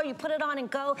color, you put it on and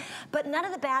go, but none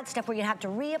of the bad stuff where you have to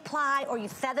reapply or you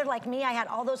feather like me, I had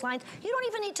all those lines. You don't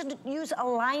even need to use a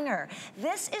liner.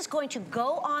 This is going to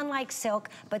go on like silk,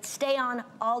 but stay on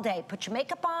all day. Put your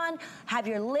makeup on, have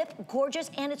your lip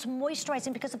gorgeous, and it's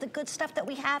moisturizing because of the good stuff that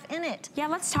we have in it. Yeah,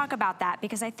 let's talk about that,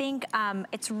 because I think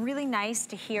it's really nice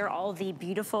to hear all the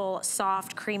beautiful,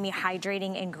 soft, creamy,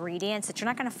 hydrating ingredients that you're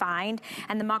not gonna find.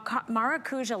 And the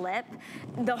Maracuja lip,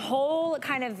 the whole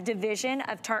kind of division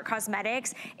of Tarte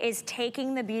Cosmetics is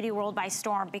taking the beauty world by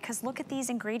storm, because look at these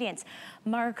ingredients.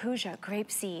 Maracuja,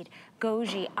 grapeseed,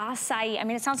 goji, acai. I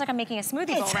mean, it sounds like I'm making a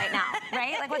smoothie bowl right now,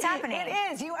 right? Like, what's happening? It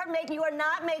is. You are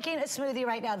not making a smoothie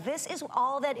right now. This is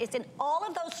all that is in. All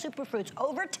of those superfruits,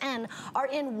 over 10, are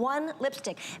in one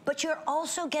lipstick. But you're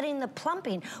also getting the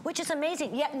plumping, which is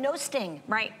amazing, yet no sting.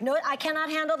 Right. No, I cannot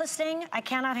handle the sting. I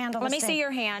cannot handle the sting. Let me see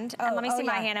your hand, and let me see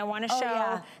my hand. I want to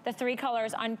show the 3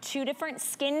 colors on 2 different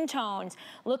skin tones.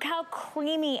 Look how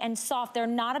creamy and soft. They're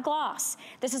not a gloss.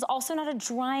 This is also not a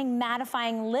drying,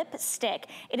 mattifying lipstick.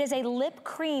 It is a lip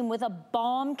cream with a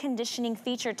balm conditioning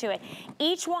feature to it.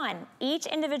 Each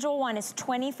individual one is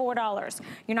 $24.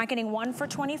 You're not getting 1 for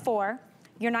 $24.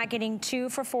 You're not getting 2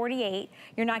 for $48.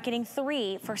 You're not getting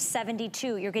 3 for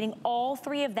 $72. You're getting all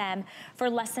 3 of them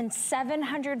for less than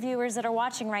 700 viewers that are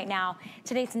watching right now.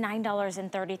 Today it's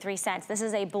 $9.33. This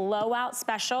is a blowout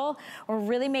special. We're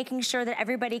really making sure that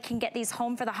everybody can get these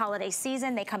home for the holiday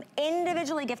season. They come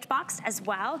individually gift boxed as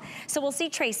well. So we'll see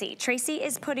Tracy. Tracy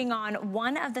is putting on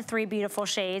one of the 3 beautiful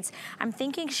shades. I'm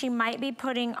thinking she might be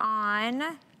putting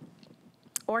on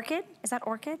Orchid. Is that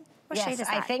Orchid? What shade is that?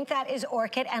 I think that is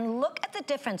Orchid, and look at the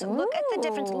difference. Ooh. Look at the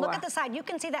difference. Look at the side. You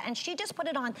can see that, and she just put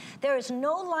it on. There is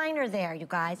no liner there, you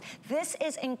guys. This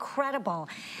is incredible,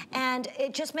 and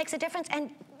it just makes a difference. And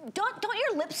don't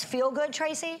your lips feel good,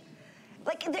 Tracy?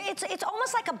 Like, it's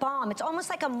almost like a balm. It's almost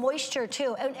like a moisture,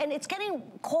 too. And it's getting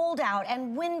cold out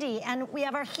and windy, and we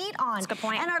have our heat on. That's a good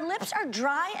point. And our lips are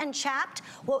dry and chapped.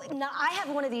 Well, now I have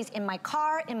one of these in my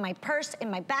car, in my purse, in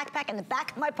my backpack, in the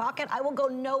back of my pocket. I will go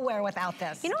nowhere without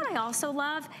this. You know what I also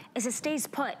love is it stays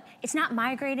put. It's not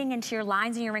migrating into your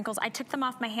lines and your wrinkles. I took them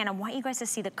off my hand. I want you guys to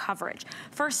see the coverage.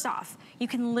 First off, you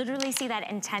can literally see that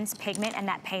intense pigment and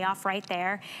that payoff right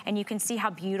there. And you can see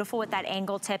how beautiful with that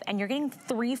angle tip. And you're getting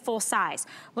 3 full size.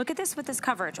 Look at this with this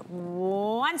coverage.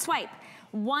 1 swipe.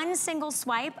 1 single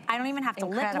swipe. I don't even have to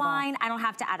lip line. I don't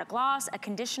have to add a gloss, a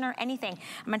conditioner, anything.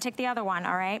 I'm gonna take the other one,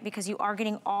 all right? Because you are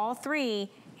getting all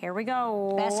 3. Here we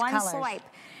go. Best 1 colors. swipe.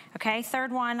 Okay,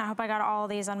 3rd one. I hope I got all of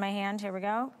these on my hand. Here we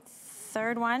go.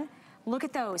 3rd one. Look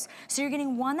at those. So you're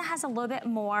getting one that has a little bit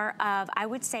more of, I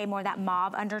would say, more of that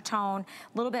mauve undertone,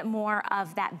 a little bit more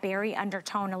of that berry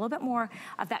undertone, a little bit more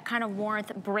of that kind of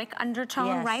warmth brick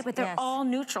undertone, right? But they're all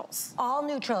neutrals. All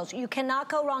neutrals. You cannot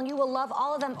go wrong. You will love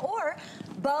all of them. Or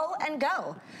bow and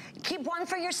go. Keep 1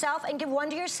 for yourself and give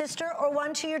 1 to your sister or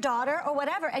 1 to your daughter or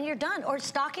whatever, and you're done. Or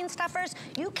stocking stuffers.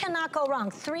 You cannot go wrong.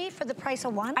 3 for the price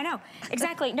of 1. I know.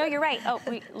 Exactly. No, you're right.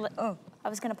 Oh, I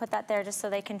was gonna put that there just so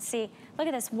they can see. Look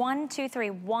at this, 1, 2, 3.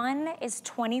 One is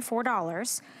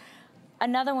 $24.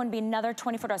 Another one would be another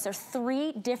 $24. There's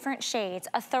 3 different shades.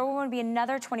 A third one would be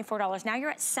another $24. Now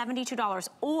you're at $72.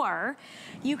 Or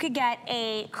you could get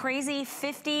a crazy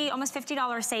almost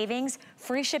 $50 savings,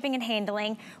 free shipping and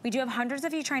handling. We do have hundreds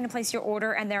of you trying to place your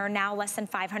order, and there are now less than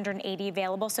 580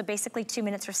 available. So basically 2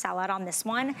 minutes for sellout on this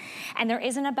one. And there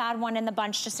isn't a bad one in the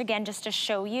bunch, just to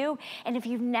show you. And if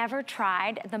you've never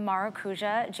tried the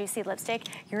Maracuja Juicy Lipstick,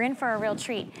 you're in for a real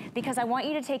treat, because I want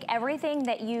you to take everything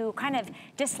that you kind of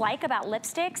dislike about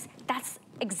lipsticks. That's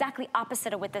exactly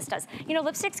opposite of what this does. You know,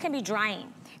 lipsticks can be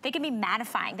drying. They can be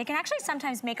mattifying. They can actually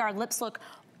sometimes make our lips look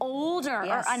older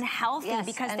or unhealthy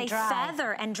because they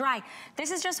feather and dry. This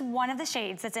is just one of the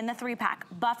shades that's in the 3-pack,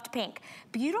 buffed pink.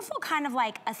 Beautiful, kind of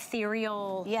like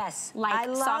ethereal, like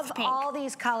soft pink. I love all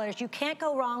these colors. You can't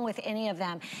go wrong with any of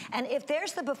them. And if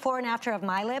there's the before and after of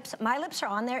my lips are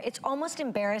on there. It's almost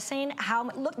embarrassing how,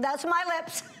 look, that's my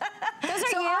lips. Those are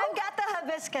so you? I've got the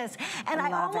hibiscus. And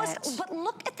I almost, but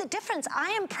look at the difference. I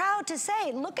am proud to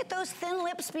say, look at those thin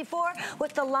lips before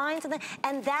with the lines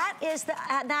and that is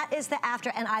the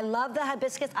after. And I love the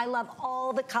hibiscus. I love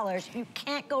all the colors. You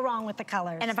can't go wrong with the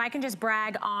colors. And if I can just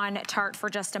brag on Tarte for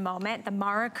just a moment, the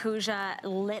Maracuja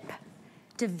lip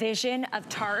division of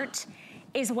Tarte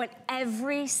is what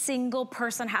every single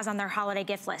person has on their holiday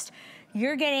gift list.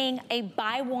 You're getting a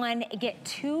buy one, get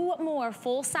 2 more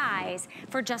full size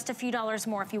for just a few dollars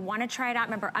more. If you wanna try it out,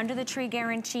 remember, under the tree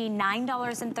guarantee,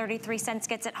 $9.33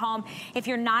 gets it home. If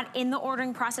you're not in the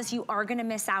ordering process, you are gonna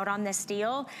miss out on this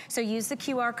deal. So use the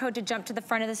QR code to jump to the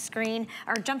front of the screen,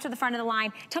 or jump to the front of the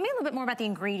line. Tell me a little bit more about the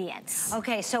ingredients.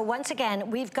 Okay, so once again,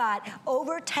 we've got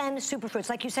over 10 superfruits.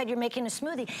 Like you said, you're making a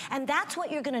smoothie, and that's what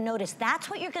you're gonna notice. That's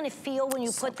what you're gonna feel when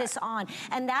you put this on,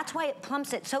 and that's why it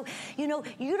plumps it. So, you know,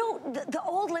 you don't, the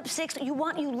old lipsticks, you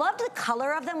loved the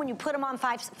color of them when you put them on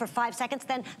for 5 seconds,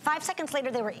 then 5 seconds later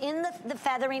they were in the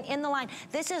feathering, in the line.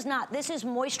 This is not, this is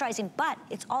moisturizing, but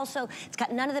it's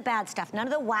got none of the bad stuff, none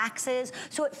of the waxes,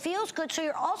 so it feels good. So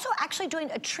you're also actually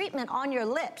doing a treatment on your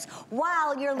lips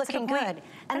while you're looking good.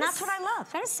 And that's what I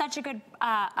love. That is such a good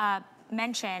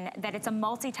mention that it's a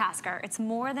multitasker. It's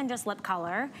more than just lip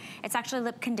color. It's actually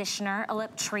lip conditioner, a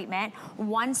lip treatment,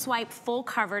 one swipe, full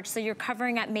coverage, so you're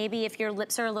covering up maybe if your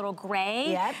lips are a little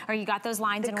gray, or you got those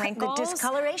lines and wrinkles. The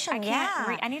discoloration,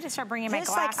 I need to start bringing my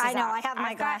glasses I know, out. I have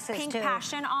my glasses too. I've got Pink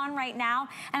Passion on right now,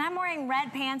 and I'm wearing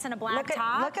red pants and a black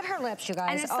top. Look at her lips, you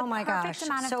guys. And oh my gosh,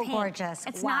 so pink. Gorgeous.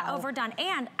 It's not overdone,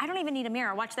 and I don't even need a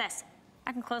mirror. Watch this.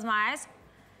 I can close my eyes.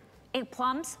 It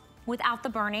plums without the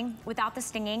burning, without the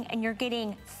stinging, and you're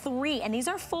getting 3, and these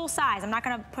are full size. I'm not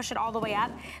gonna push it all the way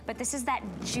up, but this is that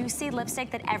juicy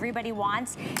lipstick that everybody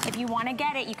wants. If you wanna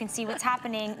get it, you can see what's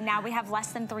happening. Now we have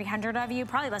less than 300 of you,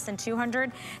 probably less than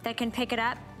 200 that can pick it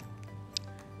up.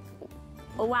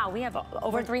 Oh wow, we have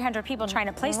over 300 people trying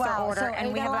to place their order. So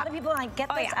and we have a lot of people like, get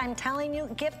this, yeah. I'm telling you,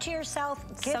 gift to yourself,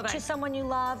 gift to someone you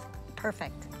love,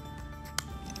 perfect.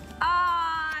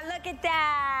 Ah, look at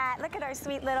that. Look at our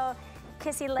sweet little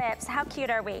kissy lips. How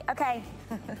cute are we? Okay,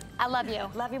 I love you.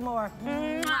 Love you more.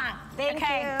 Mwah. Thank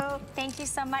you. Thank you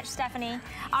so much, Stephanie.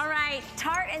 All right,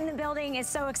 Tarte in the building is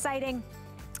so exciting.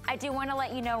 I do want to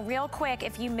let you know real quick,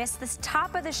 if you missed this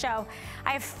top of the show,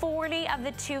 I have 40 of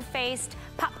the Too Faced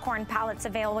popcorn palettes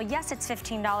available. Yes, it's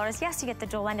 $15. Yes, you get the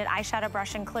dual-ended eyeshadow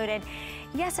brush included.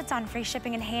 Yes, it's on free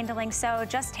shipping and handling, so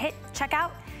just hit checkout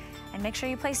and make sure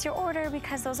you place your order,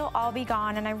 because those will all be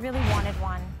gone, and I really wanted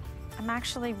one. I'm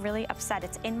actually really upset.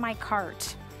 It's in my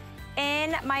cart.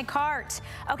 In my cart.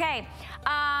 Okay,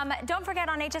 don't forget,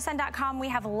 on hsn.com we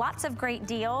have lots of great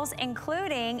deals,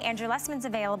 including Andrew Lessman's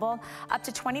available, up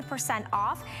to 20%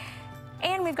 off.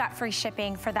 And we've got free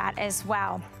shipping for that as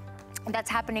well.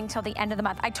 That's happening till the end of the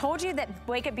month. I told you that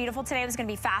Wake Up Beautiful today was gonna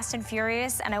be fast and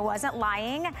furious, and I wasn't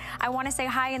lying. I wanna say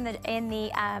hi in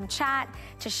the chat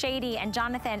to Shady and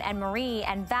Jonathan and Marie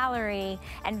and Valerie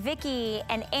and Vicky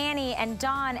and Annie and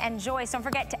Dawn and Joyce. Don't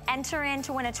forget to enter in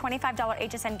to win a $25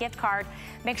 HSN gift card.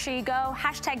 Make sure you go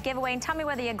 #giveaway and tell me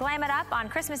whether you glam it up on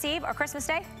Christmas Eve or Christmas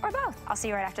Day or both. I'll see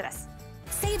you right after this.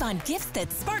 Save on gifts that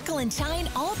sparkle and shine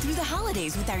all through the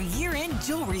holidays with our year-end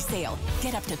jewelry sale.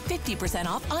 Get up to 50%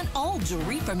 off on all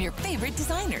jewelry from your favorite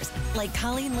designers, like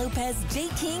Colleen Lopez, J.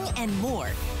 King, and more.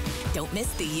 Don't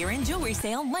miss the year-end jewelry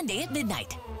sale Monday at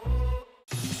midnight.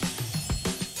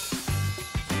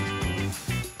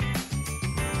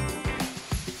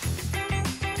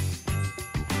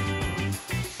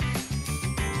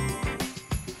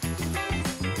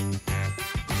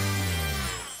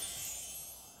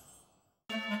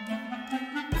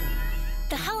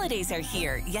 holidays are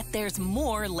here, yet there's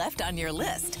more left on your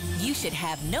list. You should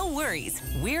have no worries.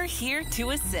 We're here to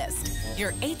assist.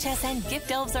 Your HSN gift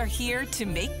elves are here to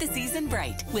make the season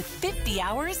bright with 50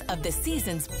 hours of the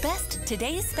season's best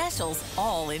today's specials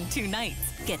all in 2 nights.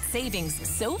 Get savings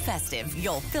so festive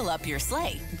you'll fill up your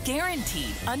sleigh.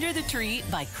 Guaranteed under the tree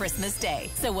by Christmas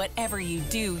Day. So whatever you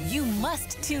do, you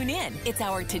must tune in. It's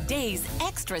our today's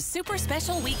extra super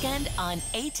special weekend on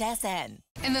HSN.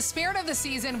 In the spirit of the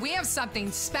season, we have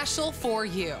something special for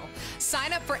you.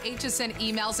 Sign up for HSN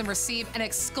emails and receive an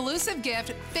exclusive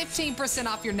gift, 15%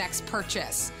 off your next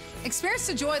purchase. Experience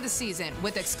the joy of the season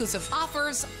with exclusive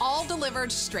offers, all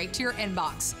delivered straight to your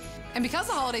inbox. And because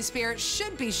the holiday spirit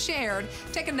should be shared,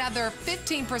 take another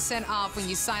 15% off when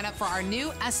you sign up for our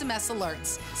new SMS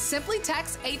alerts. Simply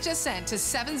text HSN to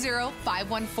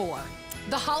 70514.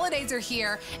 The holidays are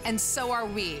here, and so are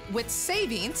we, with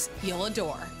savings you'll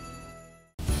adore.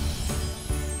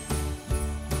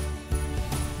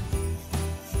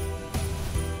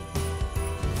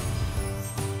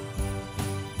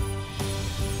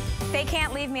 They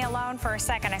can't leave me alone for a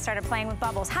second. I started playing with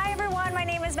bubbles. Hi everyone, my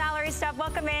name is Valerie Stubb.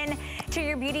 Welcome in to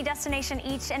your beauty destination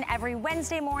each and every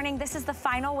Wednesday morning. This is the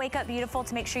final Wake Up Beautiful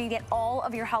to make sure you get all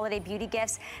of your holiday beauty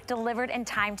gifts delivered in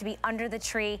time to be under the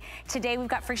tree. Today we've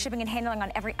got free shipping and handling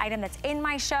on every item that's in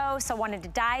my show, so wanted to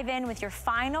dive in with your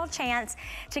final chance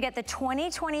to get the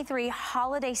 2023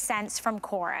 holiday scents from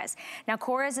Korres. Now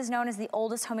Korres is known as the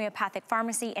oldest homeopathic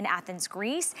pharmacy in Athens,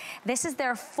 Greece. This is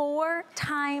their 4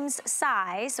 times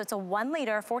size, so it's a 1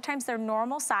 liter, 4 times their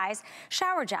normal size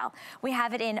shower gel. We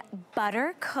have it in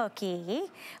butter cookie.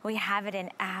 We have it in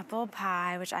apple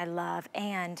pie, which I love.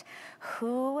 And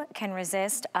who can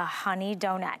resist a honey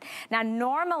donut? Now,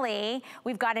 normally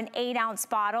we've got an 8-ounce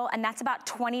bottle, and that's about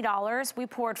 $20. We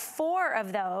poured 4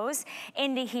 of those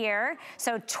into here.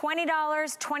 So $20,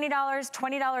 $20, $20,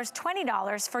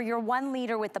 $20 for your 1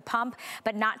 liter with the pump,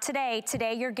 but not today.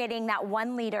 Today you're getting that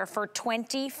 1 liter for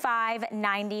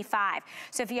 $25.95.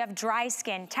 So if you have dry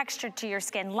skin, texture to your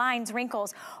skin, lines,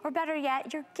 wrinkles, or better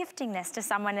yet, you're gifting this to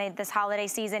someone this holiday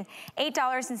season,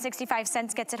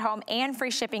 $8.65 gets it home and free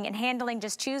shipping and handling.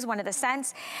 Just choose one of the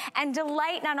scents and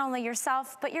delight not only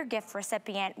yourself, but your gift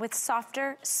recipient with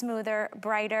softer, smoother,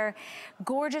 brighter,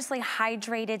 gorgeously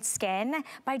hydrated skin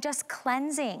by just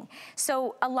cleansing.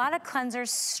 So a lot of cleansers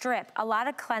strip, a lot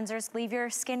of cleansers leave your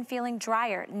skin feeling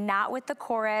drier, not with the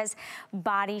Korres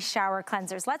body shower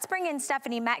cleansers. Let's bring in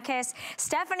Stephanie Metkiss.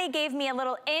 Stephanie gave me a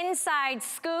little inside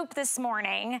scoop this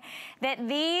morning that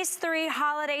these 3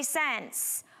 holiday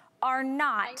scents are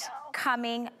not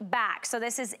coming back. So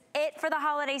this is it for the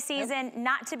holiday season,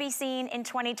 not to be seen in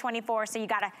 2024. So you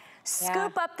gotta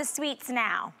scoop up the sweets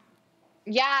now.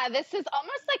 Yeah, this is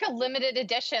almost like a limited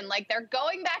edition. Like they're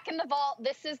going back in the vault.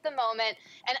 This is the moment.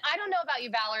 And I don't know about you,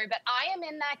 Valerie, but I am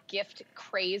in that gift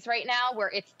craze right now where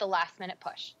it's the last minute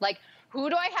push. Like, who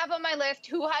do I have on my list?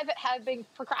 Who have been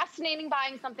procrastinating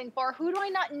buying something for? Who do I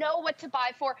not know what to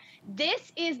buy for?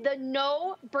 This is the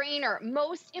no-brainer,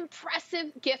 most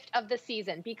impressive gift of the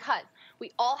season because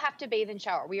we all have to bathe and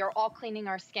shower. We are all cleaning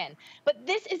our skin. But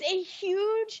this is a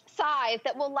huge size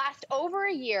that will last over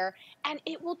a year, and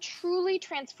it will truly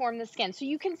transform the skin. So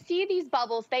you can see these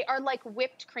bubbles. They are like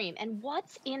whipped cream. And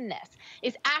what's in this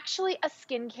is actually a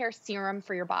skincare serum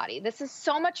for your body. This is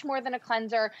so much more than a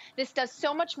cleanser. This does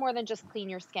so much more than just clean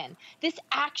your skin. This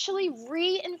actually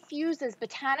re-infuses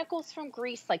botanicals from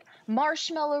Greece like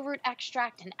marshmallow root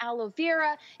extract and aloe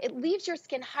vera. It leaves your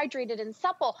skin hydrated and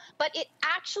supple, but it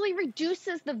actually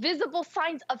reduces the visible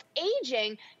signs of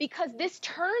aging because this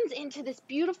turns into this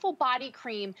beautiful body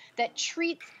cream that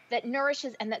treats, that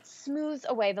nourishes, and that smooths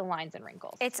away the lines and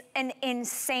wrinkles. It's an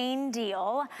insane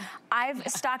deal. I've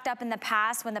stocked up in the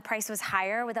past when the price was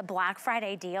higher with a Black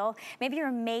Friday deal. Maybe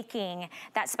you're making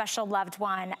that special loved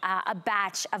one a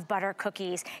batch of butter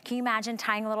cookies. Can you imagine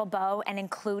tying a little bow and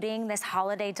including this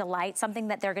holiday delight, something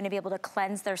that they're gonna be able to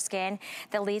cleanse their skin,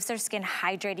 that leaves their skin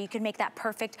hydrated. You can make that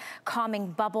perfect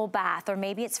calming bubble bath, or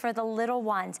maybe it's for the little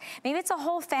ones. Maybe it's a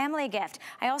whole family gift.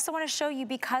 I also wanna show you,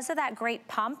 because of that great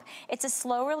pump, it's a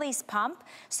slow release pump.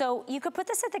 So you could put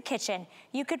this at the kitchen.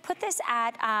 You could put this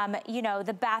at, you know,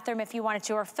 the bathroom if you wanted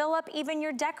to, or fill up even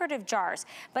your decorative jars.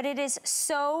 But it is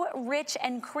so rich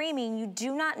and creamy, you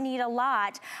do not need a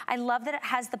lot. I love that it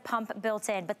has the pump built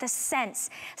in, but the scents.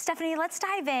 Stephanie, let's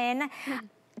dive in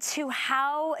to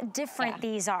how different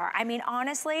these are. I mean,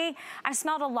 honestly, I've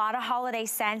smelled a lot of holiday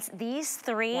scents. These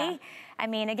 3, I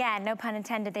mean, again, no pun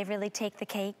intended, they really take the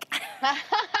cake.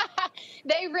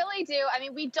 They really do. I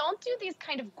mean, we don't do these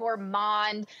kind of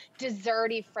gourmand,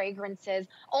 desserty fragrances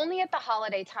only at the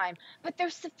holiday time, but they're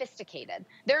sophisticated.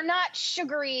 They're not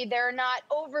sugary. They're not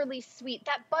overly sweet.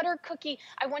 That butter cookie,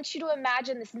 I want you to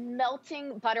imagine this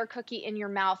melting butter cookie in your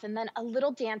mouth and then a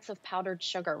little dance of powdered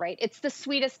sugar, right? It's the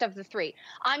sweetest of the three.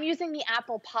 I'm using the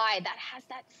apple pie that has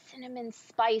that cinnamon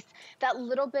spice, that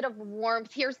little bit of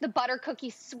warmth. Here's the butter cookie,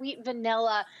 sweet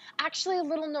vanilla, actually a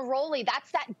little neroli.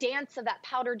 That's that dance of that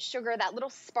powdered sugar, that little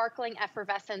sparkling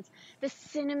effervescence. The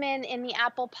cinnamon in the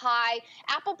apple pie.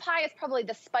 Apple pie is probably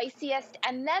the spiciest.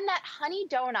 And then that honey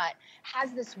donut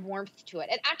has this warmth to it.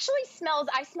 It actually smells,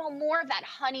 I smell more of that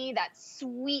honey, that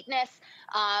sweetness,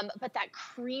 but that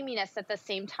creaminess at the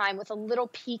same time with a little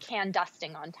pecan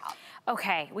dusting on top.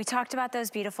 Okay, we talked about those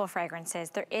beautiful fragrances.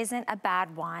 There isn't a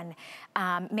bad one.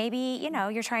 Maybe, you know,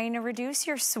 you're trying to reduce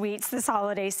your sweets this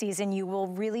holiday season. You will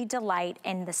really delight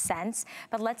in the scents,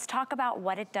 but let's talk about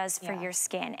what it does for your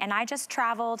skin. And I just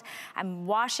traveled, I'm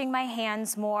washing my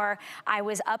hands more. I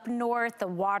was up north, the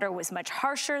water was much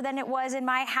harsher than it was in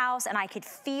my house, and I could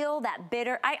feel that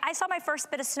bitter, I saw my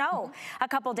first bit of snow a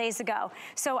couple days ago.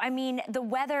 So, I mean, the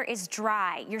weather is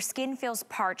dry. Your skin feels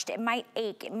parched. It might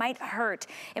ache, it might hurt.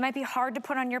 It might be hard to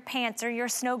put on your pants or your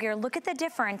snow gear. Look at the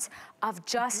difference of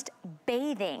just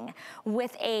bathing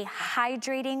with a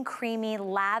hydrating, creamy,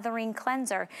 lathering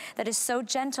cleanser that is so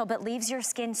gentle but leaves your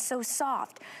skin so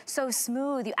soft, so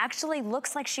smooth. You actually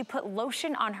looks like she put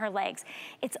lotion on her legs.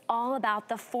 It's all about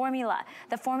the formula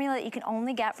that you can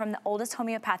only get from the oldest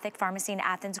homeopathic pharmacy in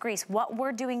Athens, Greece. What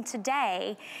we're doing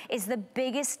today is the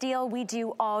biggest deal we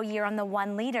do all year on the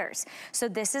 1 liters. So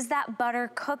this is that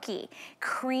butter cookie,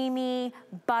 creamy,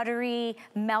 buttery,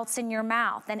 melts in your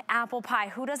mouth. And apple pie,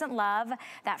 who doesn't love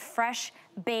that fresh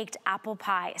baked apple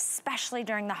pie, especially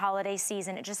during the holiday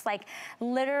season? It just like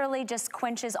literally just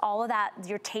quenches all of that,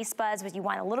 your taste buds, with you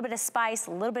want a little bit of spice,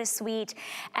 a little bit of sweet.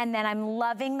 And then I'm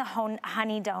loving the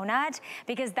honey donut,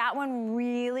 because that one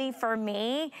really, for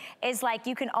me, is like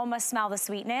you can almost smell the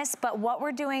sweetness. But what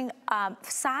we're doing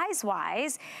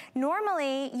size-wise,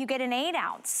 normally you get an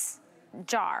 8-ounce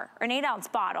jar or an 8-ounce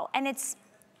bottle, and it's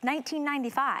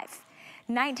 $19.95.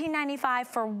 $19.95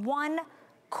 for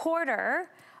 1/4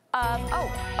 of,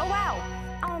 oh wow.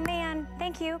 Oh man,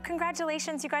 thank you.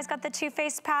 Congratulations, you guys got the Too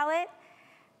Faced palette.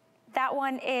 That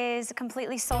one is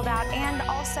completely sold out. And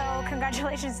also,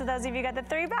 congratulations to those of you who got the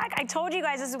 3-pack. I told you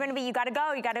guys this was gonna be, you gotta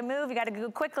go, you gotta move, you gotta go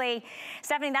quickly.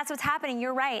 Stephanie, that's what's happening.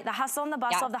 You're right. The hustle and the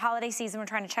bustle of the holiday season, we're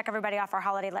trying to check everybody off our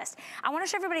holiday list. I wanna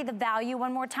show everybody the value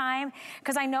one more time,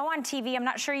 because I know on TV, I'm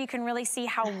not sure you can really see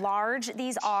how large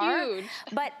these are. Huge.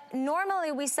 But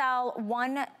normally we sell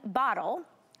 1 bottle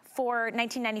for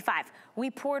 $19.95.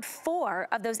 We poured 4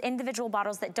 of those individual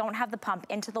bottles that don't have the pump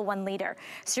into the 1 liter.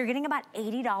 So you're getting about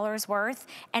 $80 worth,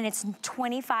 and it's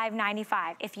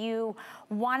 $25.95. If you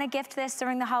wanna gift this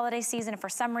during the holiday season, and for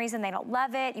some reason they don't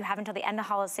love it, you have until the end of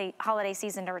holiday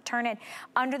season to return it.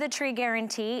 Under the tree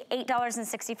guarantee,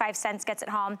 $8.65 gets it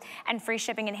home, and free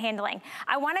shipping and handling.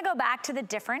 I wanna go back to the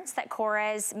difference that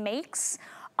Korres makes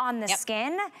on the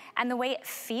skin and the way it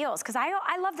feels, because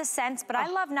I love the scents, but I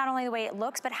love not only the way it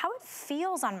looks, but how it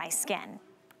feels on my skin.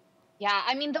 Yeah,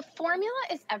 I mean, the formula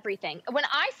is everything. When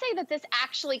I say that this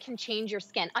actually can change your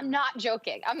skin, I'm not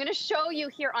joking. I'm gonna show you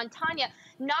here on Tanya,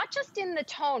 not just in the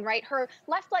tone, right? Her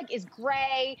left leg is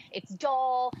gray, it's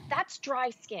dull, that's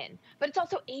dry skin, but it's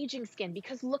also aging skin,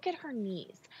 because look at her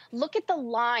knees. Look at the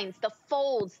lines, the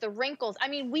folds, the wrinkles. I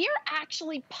mean, we are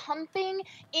actually pumping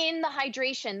in the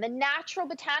hydration, the natural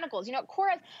botanicals. You know,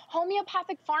 Korres,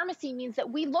 homeopathic pharmacy means that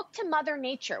we look to Mother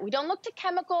Nature. We don't look to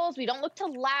chemicals, we don't look to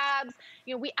labs.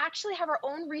 You know, we actually have our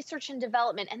own research and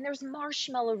development, and there's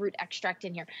marshmallow root extract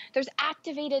in here. There's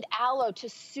activated aloe to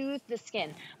soothe the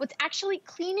skin. What's actually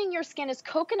cleaning your skin is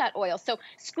coconut oil. So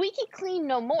squeaky clean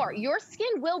no more. Your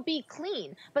skin will be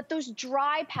clean, but those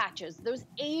dry patches, those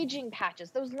aging patches,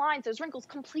 those lines, those wrinkles,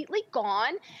 completely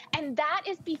gone. And that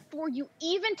is before you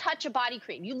even touch a body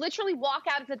cream. You literally walk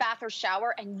out of the bath or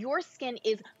shower and your skin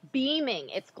is beaming.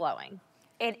 It's glowing.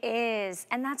 It is,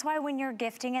 and that's why when you're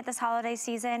gifting it this holiday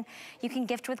season, you can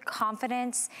gift with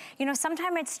confidence. You know,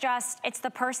 sometimes it's the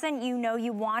person you know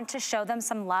you want to show them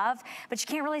some love, but you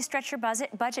can't really stretch your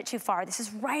budget too far. This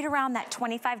is right around that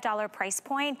 $25 price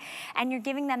point, and you're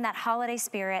giving them that holiday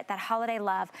spirit, that holiday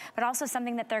love, but also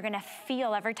something that they're gonna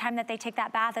feel every time that they take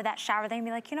that bath or that shower. They're gonna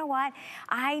be like, you know what?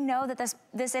 I know that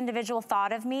this individual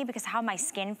thought of me because how my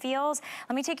skin feels.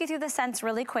 Let me take you through the scents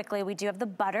really quickly. We do have the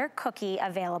butter cookie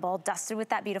available, dusted with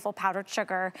that beautiful powdered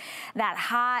sugar, that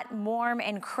hot, warm,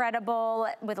 incredible,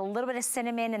 with a little bit of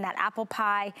cinnamon and that apple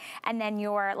pie, and then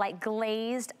your like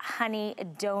glazed honey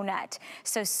donut.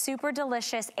 So super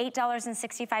delicious,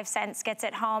 $8.65 gets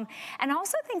it home. And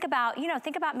also think about, you know,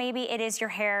 think about maybe it is your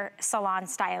hair salon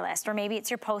stylist, or maybe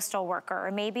it's your postal worker,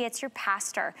 or maybe it's your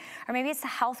pastor, or maybe it's the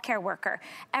healthcare worker.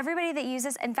 Everybody that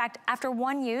uses, in fact, after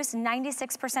one use,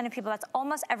 96% of people, that's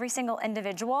almost every single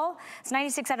individual, it's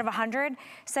 96 out of 100,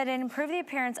 said it improved the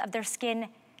appearance of their skin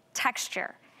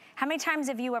texture. How many times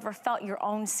have you ever felt your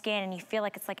own skin and you feel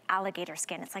like it's like alligator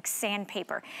skin, it's like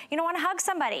sandpaper? You don't want to hug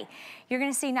somebody. You're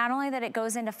gonna see not only that it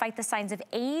goes in to fight the signs of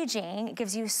aging, it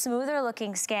gives you smoother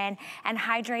looking skin and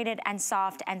hydrated and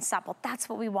soft and supple. That's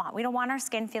what we want. We don't want our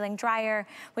skin feeling drier.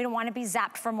 We don't want to be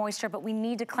zapped for moisture, but we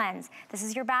need to cleanse. This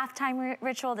is your bath time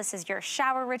ritual. This is your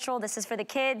shower ritual. This is for the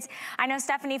kids. I know,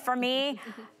 Stephanie, for me,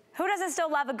 who doesn't still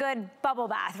love a good bubble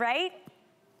bath, right?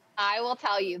 I will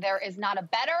tell you, there is not a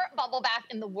better bubble bath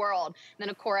in the world than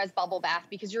a Korres bubble bath,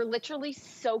 because you're literally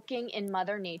soaking in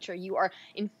Mother Nature. You are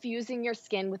infusing your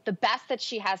skin with the best that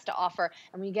she has to offer.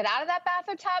 And when you get out of that bath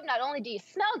or tub, not only do you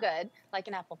smell good, like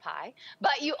an apple pie,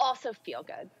 but you also feel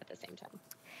good at the same time.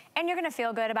 And you're gonna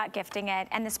feel good about gifting it.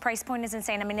 And this price point is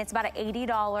insane. I mean, it's about an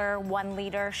 $80 1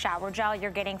 liter shower gel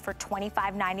you're getting for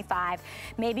 $25.95.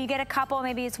 Maybe you get a couple,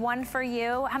 maybe it's one for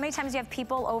you. How many times do you have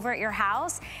people over at your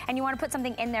house and you wanna put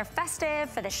something in there festive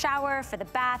for the shower, for the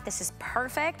bath? This is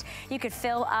perfect. You could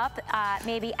fill up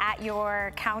maybe at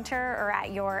your counter or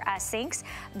at your sinks,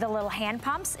 the little hand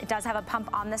pumps. It does have a pump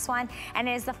on this one. And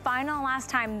it is the final and last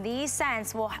time these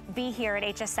scents will be here at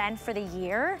HSN for the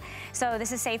year. So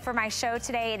this is safe for my show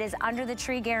today. It is under the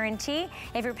tree guarantee.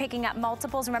 If you're picking up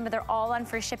multiples, remember they're all on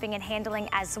free shipping and handling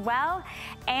as well.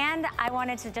 And I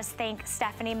wanted to just thank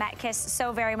Stephanie Metkiss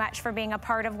so very much for being a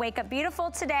part of Wake Up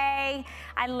Beautiful today.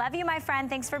 I love you, my friend.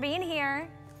 Thanks for being here.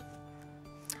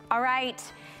 All right,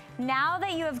 now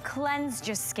that you have cleansed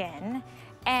your skin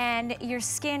and your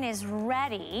skin is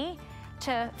ready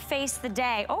to face the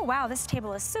day. Oh wow, this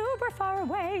table is super far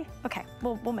away. Okay,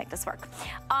 we'll make this work.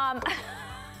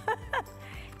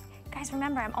 Guys,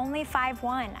 remember, I'm only 5'1".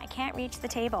 I can't reach the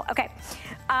table. Okay,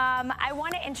 I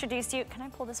want to introduce you. Can I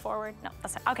pull this forward? No,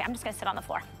 that's not. Okay, I'm just gonna sit on the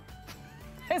floor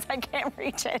because I can't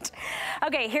reach it.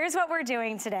 Okay, here's what we're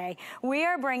doing today. We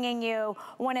are bringing you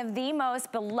one of the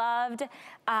most beloved,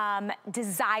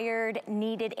 desired,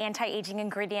 needed anti-aging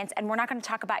ingredients, and we're not gonna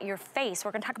talk about your face,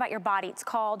 we're gonna talk about your body. It's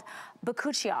called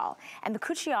bakuchiol, and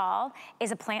bakuchiol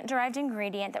is a plant-derived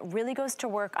ingredient that really goes to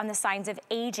work on the signs of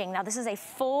aging. Now, this is a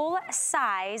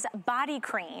full-size body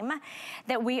cream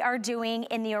that we are doing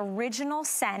in the original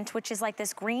scent, which is like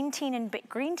this green tea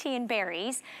and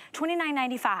berries,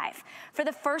 $29.95. For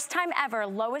the first time ever,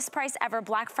 lowest price ever,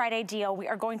 Black Friday deal, we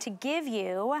are going to give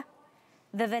you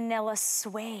the vanilla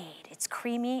suede. It's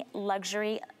creamy,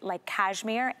 luxury, like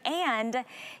cashmere, and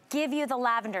give you the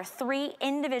lavender, 3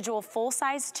 individual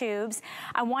full-size tubes.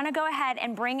 I wanna go ahead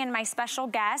and bring in my special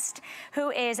guest,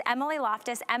 who is Emily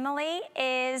Loftus. Emily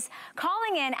is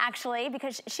calling in, actually,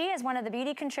 because she is one of the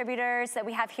beauty contributors that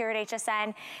we have here at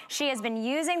HSN. She has been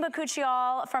using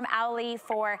bakuchiol from Owly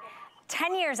for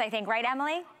 10 years, I think, right,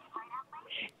 Emily?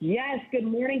 Yes, good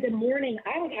morning, good morning.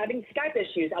 I was having Skype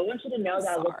issues. I want you to know that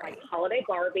I look like Holiday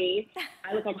Barbie.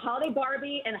 I look like Holiday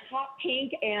Barbie in hot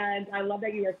pink, and I love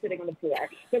that you are sitting on the floor.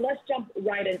 So let's jump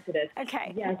right into this.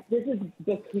 Okay. Yes, this is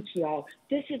bakuchiol.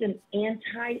 This is an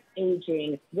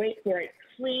anti-aging, wait for it,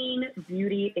 clean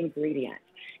beauty ingredient.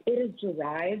 It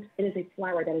is a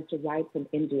flower that is derived from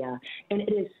India, and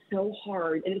it is so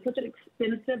hard, and it's such an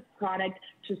expensive product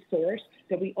to source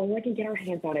that we only can get our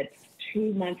hands on it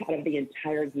 2 months out of the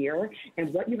entire year.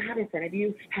 And what you have in front of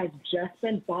you has just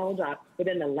been bottled up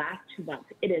within the last 2 months.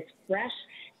 It is fresh,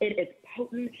 it is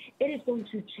potent, it is going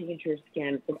to change your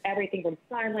skin from everything from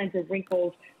fine lines and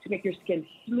wrinkles to make your skin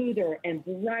smoother and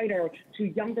brighter to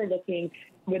younger looking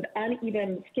with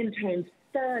uneven skin tones,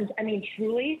 firmed. I mean,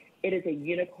 truly, it is a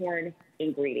unicorn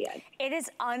ingredient. It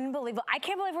is unbelievable. I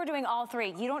can't believe we're doing all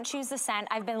 3. You don't choose the scent.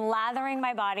 I've been lathering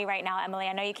my body right now, Emily.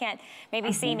 I know you can't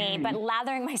maybe see me, but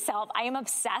lathering myself. I am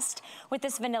obsessed with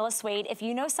this vanilla suede. If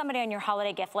you know somebody on your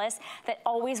holiday gift list that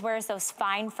always wears those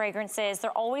fine fragrances,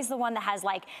 they're always the one that has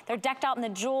like, they're decked out in the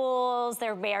jewels,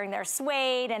 they're wearing their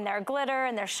suede and their glitter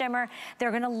and their shimmer,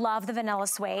 they're gonna love the vanilla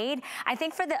suede. I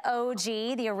think for the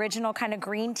OG, the original kind of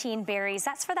green tea and berries,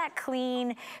 that's for that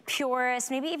clean, purist,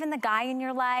 maybe even the guy in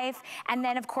your life. And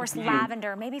then, of course,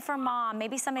 lavender, maybe for mom,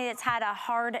 maybe somebody that's had a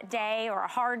hard day or a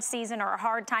hard season or a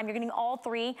hard time. You're getting all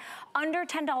 3 under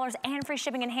 $10 and free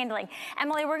shipping and handling.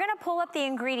 Emily, we're gonna pull up the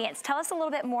ingredients. Tell us a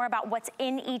little bit more about what's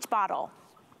in each bottle.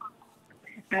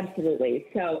 Absolutely.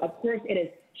 So, of course, it is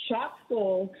chock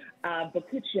full of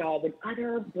bakuchiol. When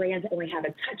other brands only have a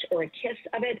touch or a kiss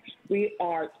of it, we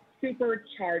are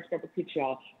supercharged for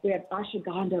bakuchiol. We have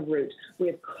ashwagandha root. We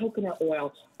have coconut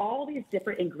oil. All these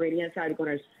different ingredients are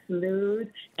going to smooth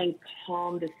and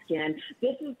calm the skin.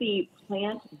 This is the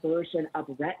plant version of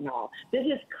retinol. This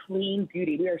is clean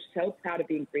beauty. We are so proud of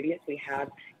the ingredients we have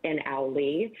in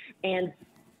Ali. And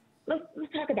let's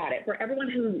talk about it. For everyone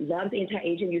who loves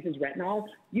anti-aging, uses retinol,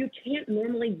 you can't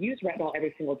normally use retinol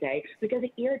every single day because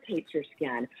it irritates your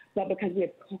skin. But because we have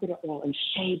coconut oil and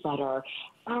shea butter,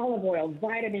 olive oil,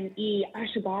 vitamin E,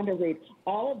 ashwagandha root,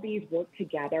 all of these work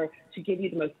together to give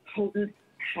you the most potent,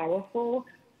 powerful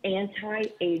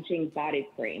anti-aging body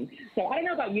cream. So I don't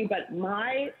know about you, but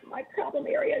my problem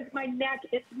area is my neck,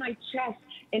 it's my chest,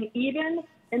 and even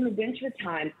in the winter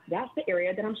time, that's the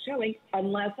area that I'm showing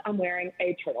unless I'm wearing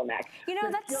a turtleneck. You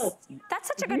know, that's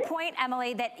such a good point,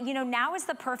 Emily, that, you know, now is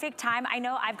the perfect time. I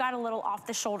know I've got a little off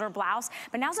the shoulder blouse,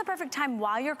 but now's the perfect time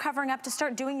while you're covering up to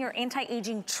start doing your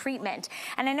anti-aging treatment.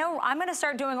 And I know I'm gonna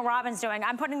start doing what Robin's doing.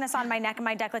 I'm putting this on my neck and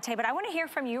my décolleté, but I wanna hear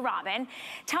from you, Robin.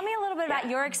 Tell me a little bit about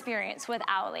your experience with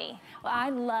Ali. Well, I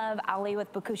love Ali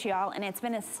with bakuchiol, and it's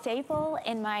been a staple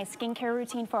in my skincare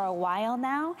routine for a while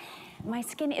now. My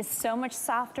skin is so much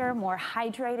softer, more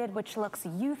hydrated, which looks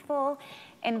youthful.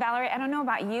 And Valerie, I don't know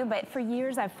about you, but for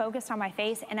years I've focused on my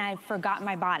face and I've forgotten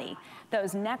my body.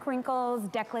 Those neck wrinkles,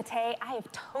 décolleté, I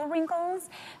have toe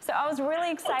wrinkles. So I was really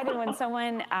excited when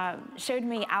someone showed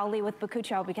me Ali with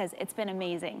bakuchiol because it's been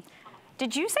amazing.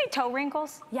 Did you say toe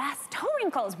wrinkles? Yes, toe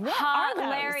wrinkles. What are those?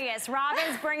 Hilarious.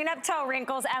 Robin's bringing up toe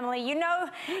wrinkles, Emily. You know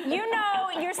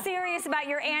you're serious about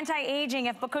your anti-aging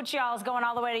if bakuchiol is going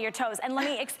all the way to your toes. And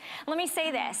let me say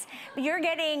this. You're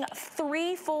getting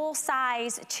 3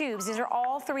 full-size tubes. These are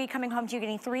all 3 coming home to you,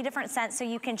 getting 3 different scents so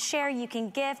you can share, you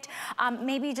can gift.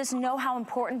 Maybe just know how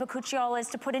important bakuchiol is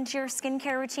to put into your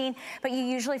skincare routine, but you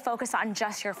usually focus on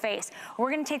just your face. We're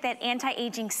gonna take that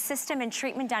anti-aging system and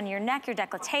treatment down your neck, your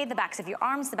décolleté, the backs of your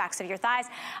arms, the backs of your thighs.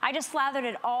 I just slathered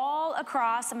it all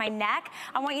across my neck.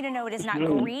 I want you to know it is not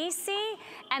greasy.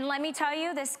 And let me tell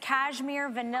you, this cashmere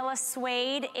vanilla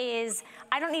suede is,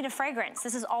 I don't need a fragrance.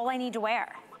 This is all I need to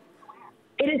wear.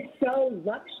 It is so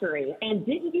luxury. And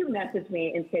didn't you message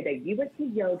me and say that you went to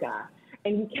yoga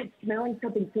and you kept smelling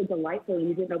something so delightful and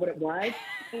you didn't know what it was?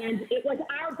 And it was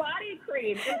our body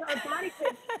cream. It was our body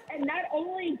cream. And not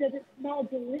only does it smell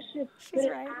delicious, but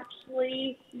it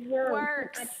actually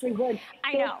works. It actually works.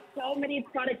 I know. There's so many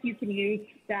products you can use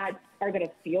that are going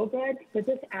to feel good, but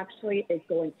this actually is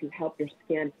going to help your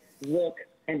skin look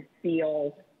and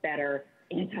feel better.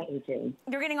 Anti-aging.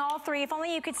 You're getting all 3. If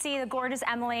only you could see the gorgeous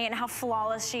Emily and how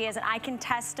flawless she is. And I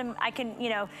can you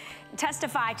know,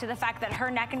 testify to the fact that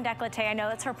her neck and décolleté, I know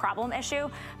that's her problem issue,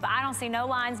 but I don't see no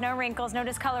lines, no wrinkles, no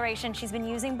discoloration. She's been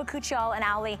using bakuchiol and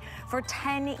Ali for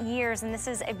 10 years, and this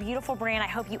is a beautiful brand I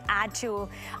hope you add to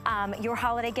your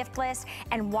holiday gift list.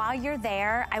 And while you're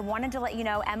there, I wanted to let you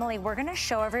know, Emily, we're gonna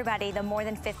show everybody the more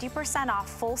than 50% off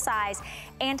full-size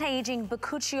anti-aging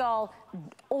bakuchiol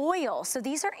oil. So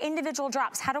these are individual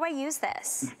drops. How do I use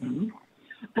this?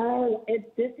 Oh,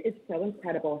 this is so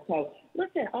incredible. So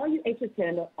listen, all you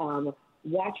HSN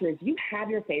watchers, you have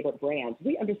your favorite brands.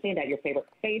 We understand that your favorite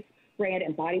face brand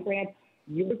and body brand.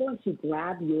 You're going to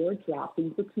grab your drops,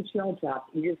 these bakuchiol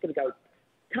drops, and you're just going to go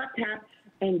tap, tap,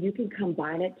 and you can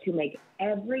combine it to make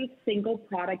every single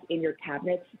product in your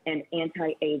cabinet an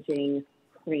anti-aging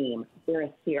cream or a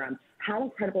serum. How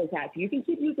incredible is that? So you can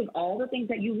keep using all the things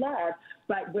that you love,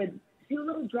 but with 2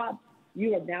 little drops,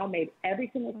 you have now made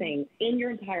every single thing in your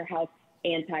entire house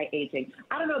anti-aging.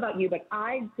 I don't know about you, but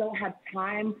I don't have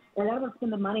time, or I don't want to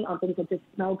spend the money on things that just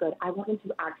smell good. I want them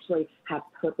to actually have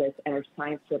purpose and are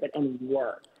science-driven and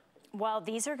work. Well,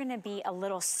 these are gonna be a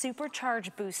little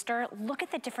supercharged booster. Look at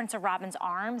the difference of Robin's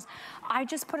arms. I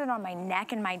just put it on my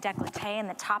neck and my décolleté and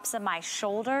the tops of my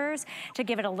shoulders to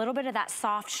give it a little bit of that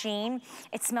soft sheen.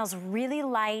 It smells really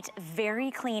light,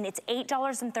 very clean. It's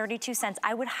 $8.32.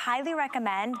 I would highly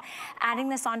recommend adding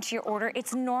this onto your order.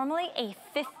 It's normally a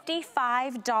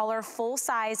 $55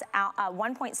 full-size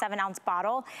 1.7 ounce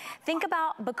bottle. Think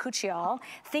about bakuchiol.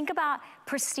 Think about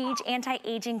prestige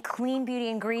anti-aging clean beauty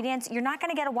ingredients. You're not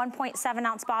gonna get a 1.7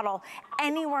 ounce bottle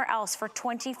anywhere else for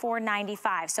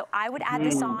 $24.95. So I would add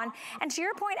this on. And to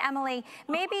your point, Emily,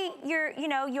 maybe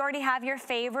you already have your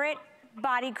favorite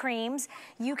body creams.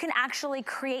 You can actually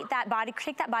take that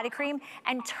body cream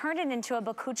and turn it into a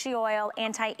bakuchiol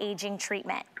anti-aging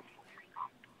treatment.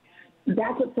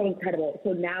 That's what's so incredible.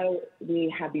 So now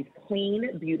we have these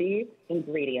clean beauty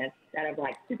ingredients that are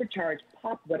like supercharged,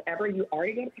 pop whatever you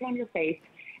already going to put on your face,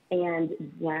 And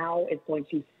wow, it's going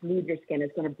to smooth your skin.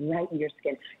 It's going to brighten your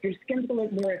skin. Your skin's going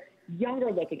to look more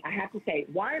younger looking. I have to say,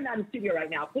 why I'm not in the studio right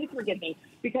now, please forgive me,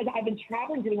 because I've been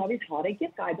traveling doing all these holiday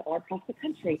gift guides all across the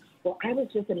country. Well, I was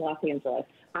just in Los Angeles.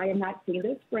 I have not seen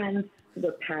those friends for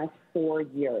the past 4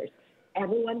 years.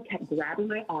 Everyone kept grabbing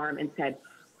my arm and said,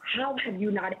 how have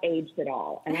you not aged at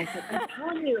all? And I said,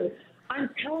 I'm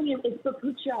telling you, it's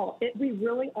Bakuchiol. We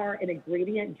really are an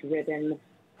ingredient-driven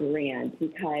brand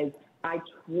because I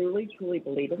truly, truly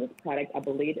believe in this product. I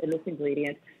believe in this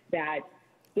ingredient that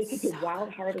this is a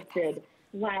wild harvested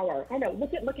flower. I know,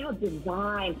 look how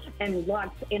designed and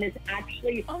luxe, and it's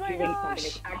actually doing something.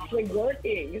 It's actually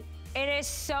working. It is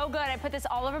so good. I put this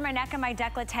all over my neck and my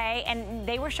décolleté, and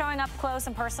they were showing up close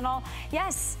and personal.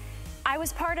 Yes, I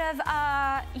was part of,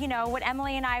 you know, what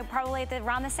Emily and I probably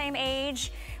around the same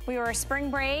age. We were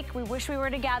spring break. We wish we were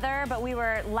together, but we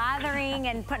were lathering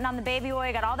and putting on the baby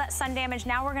oil, got all that sun damage.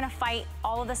 Now we're gonna fight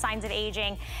all of the signs of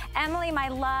aging. Emily, my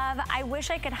love, I wish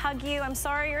I could hug you. I'm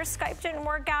sorry your Skype didn't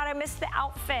work out. I missed the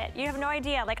outfit. You have no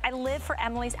idea. Like, I live for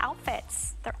Emily's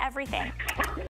outfits. They're everything.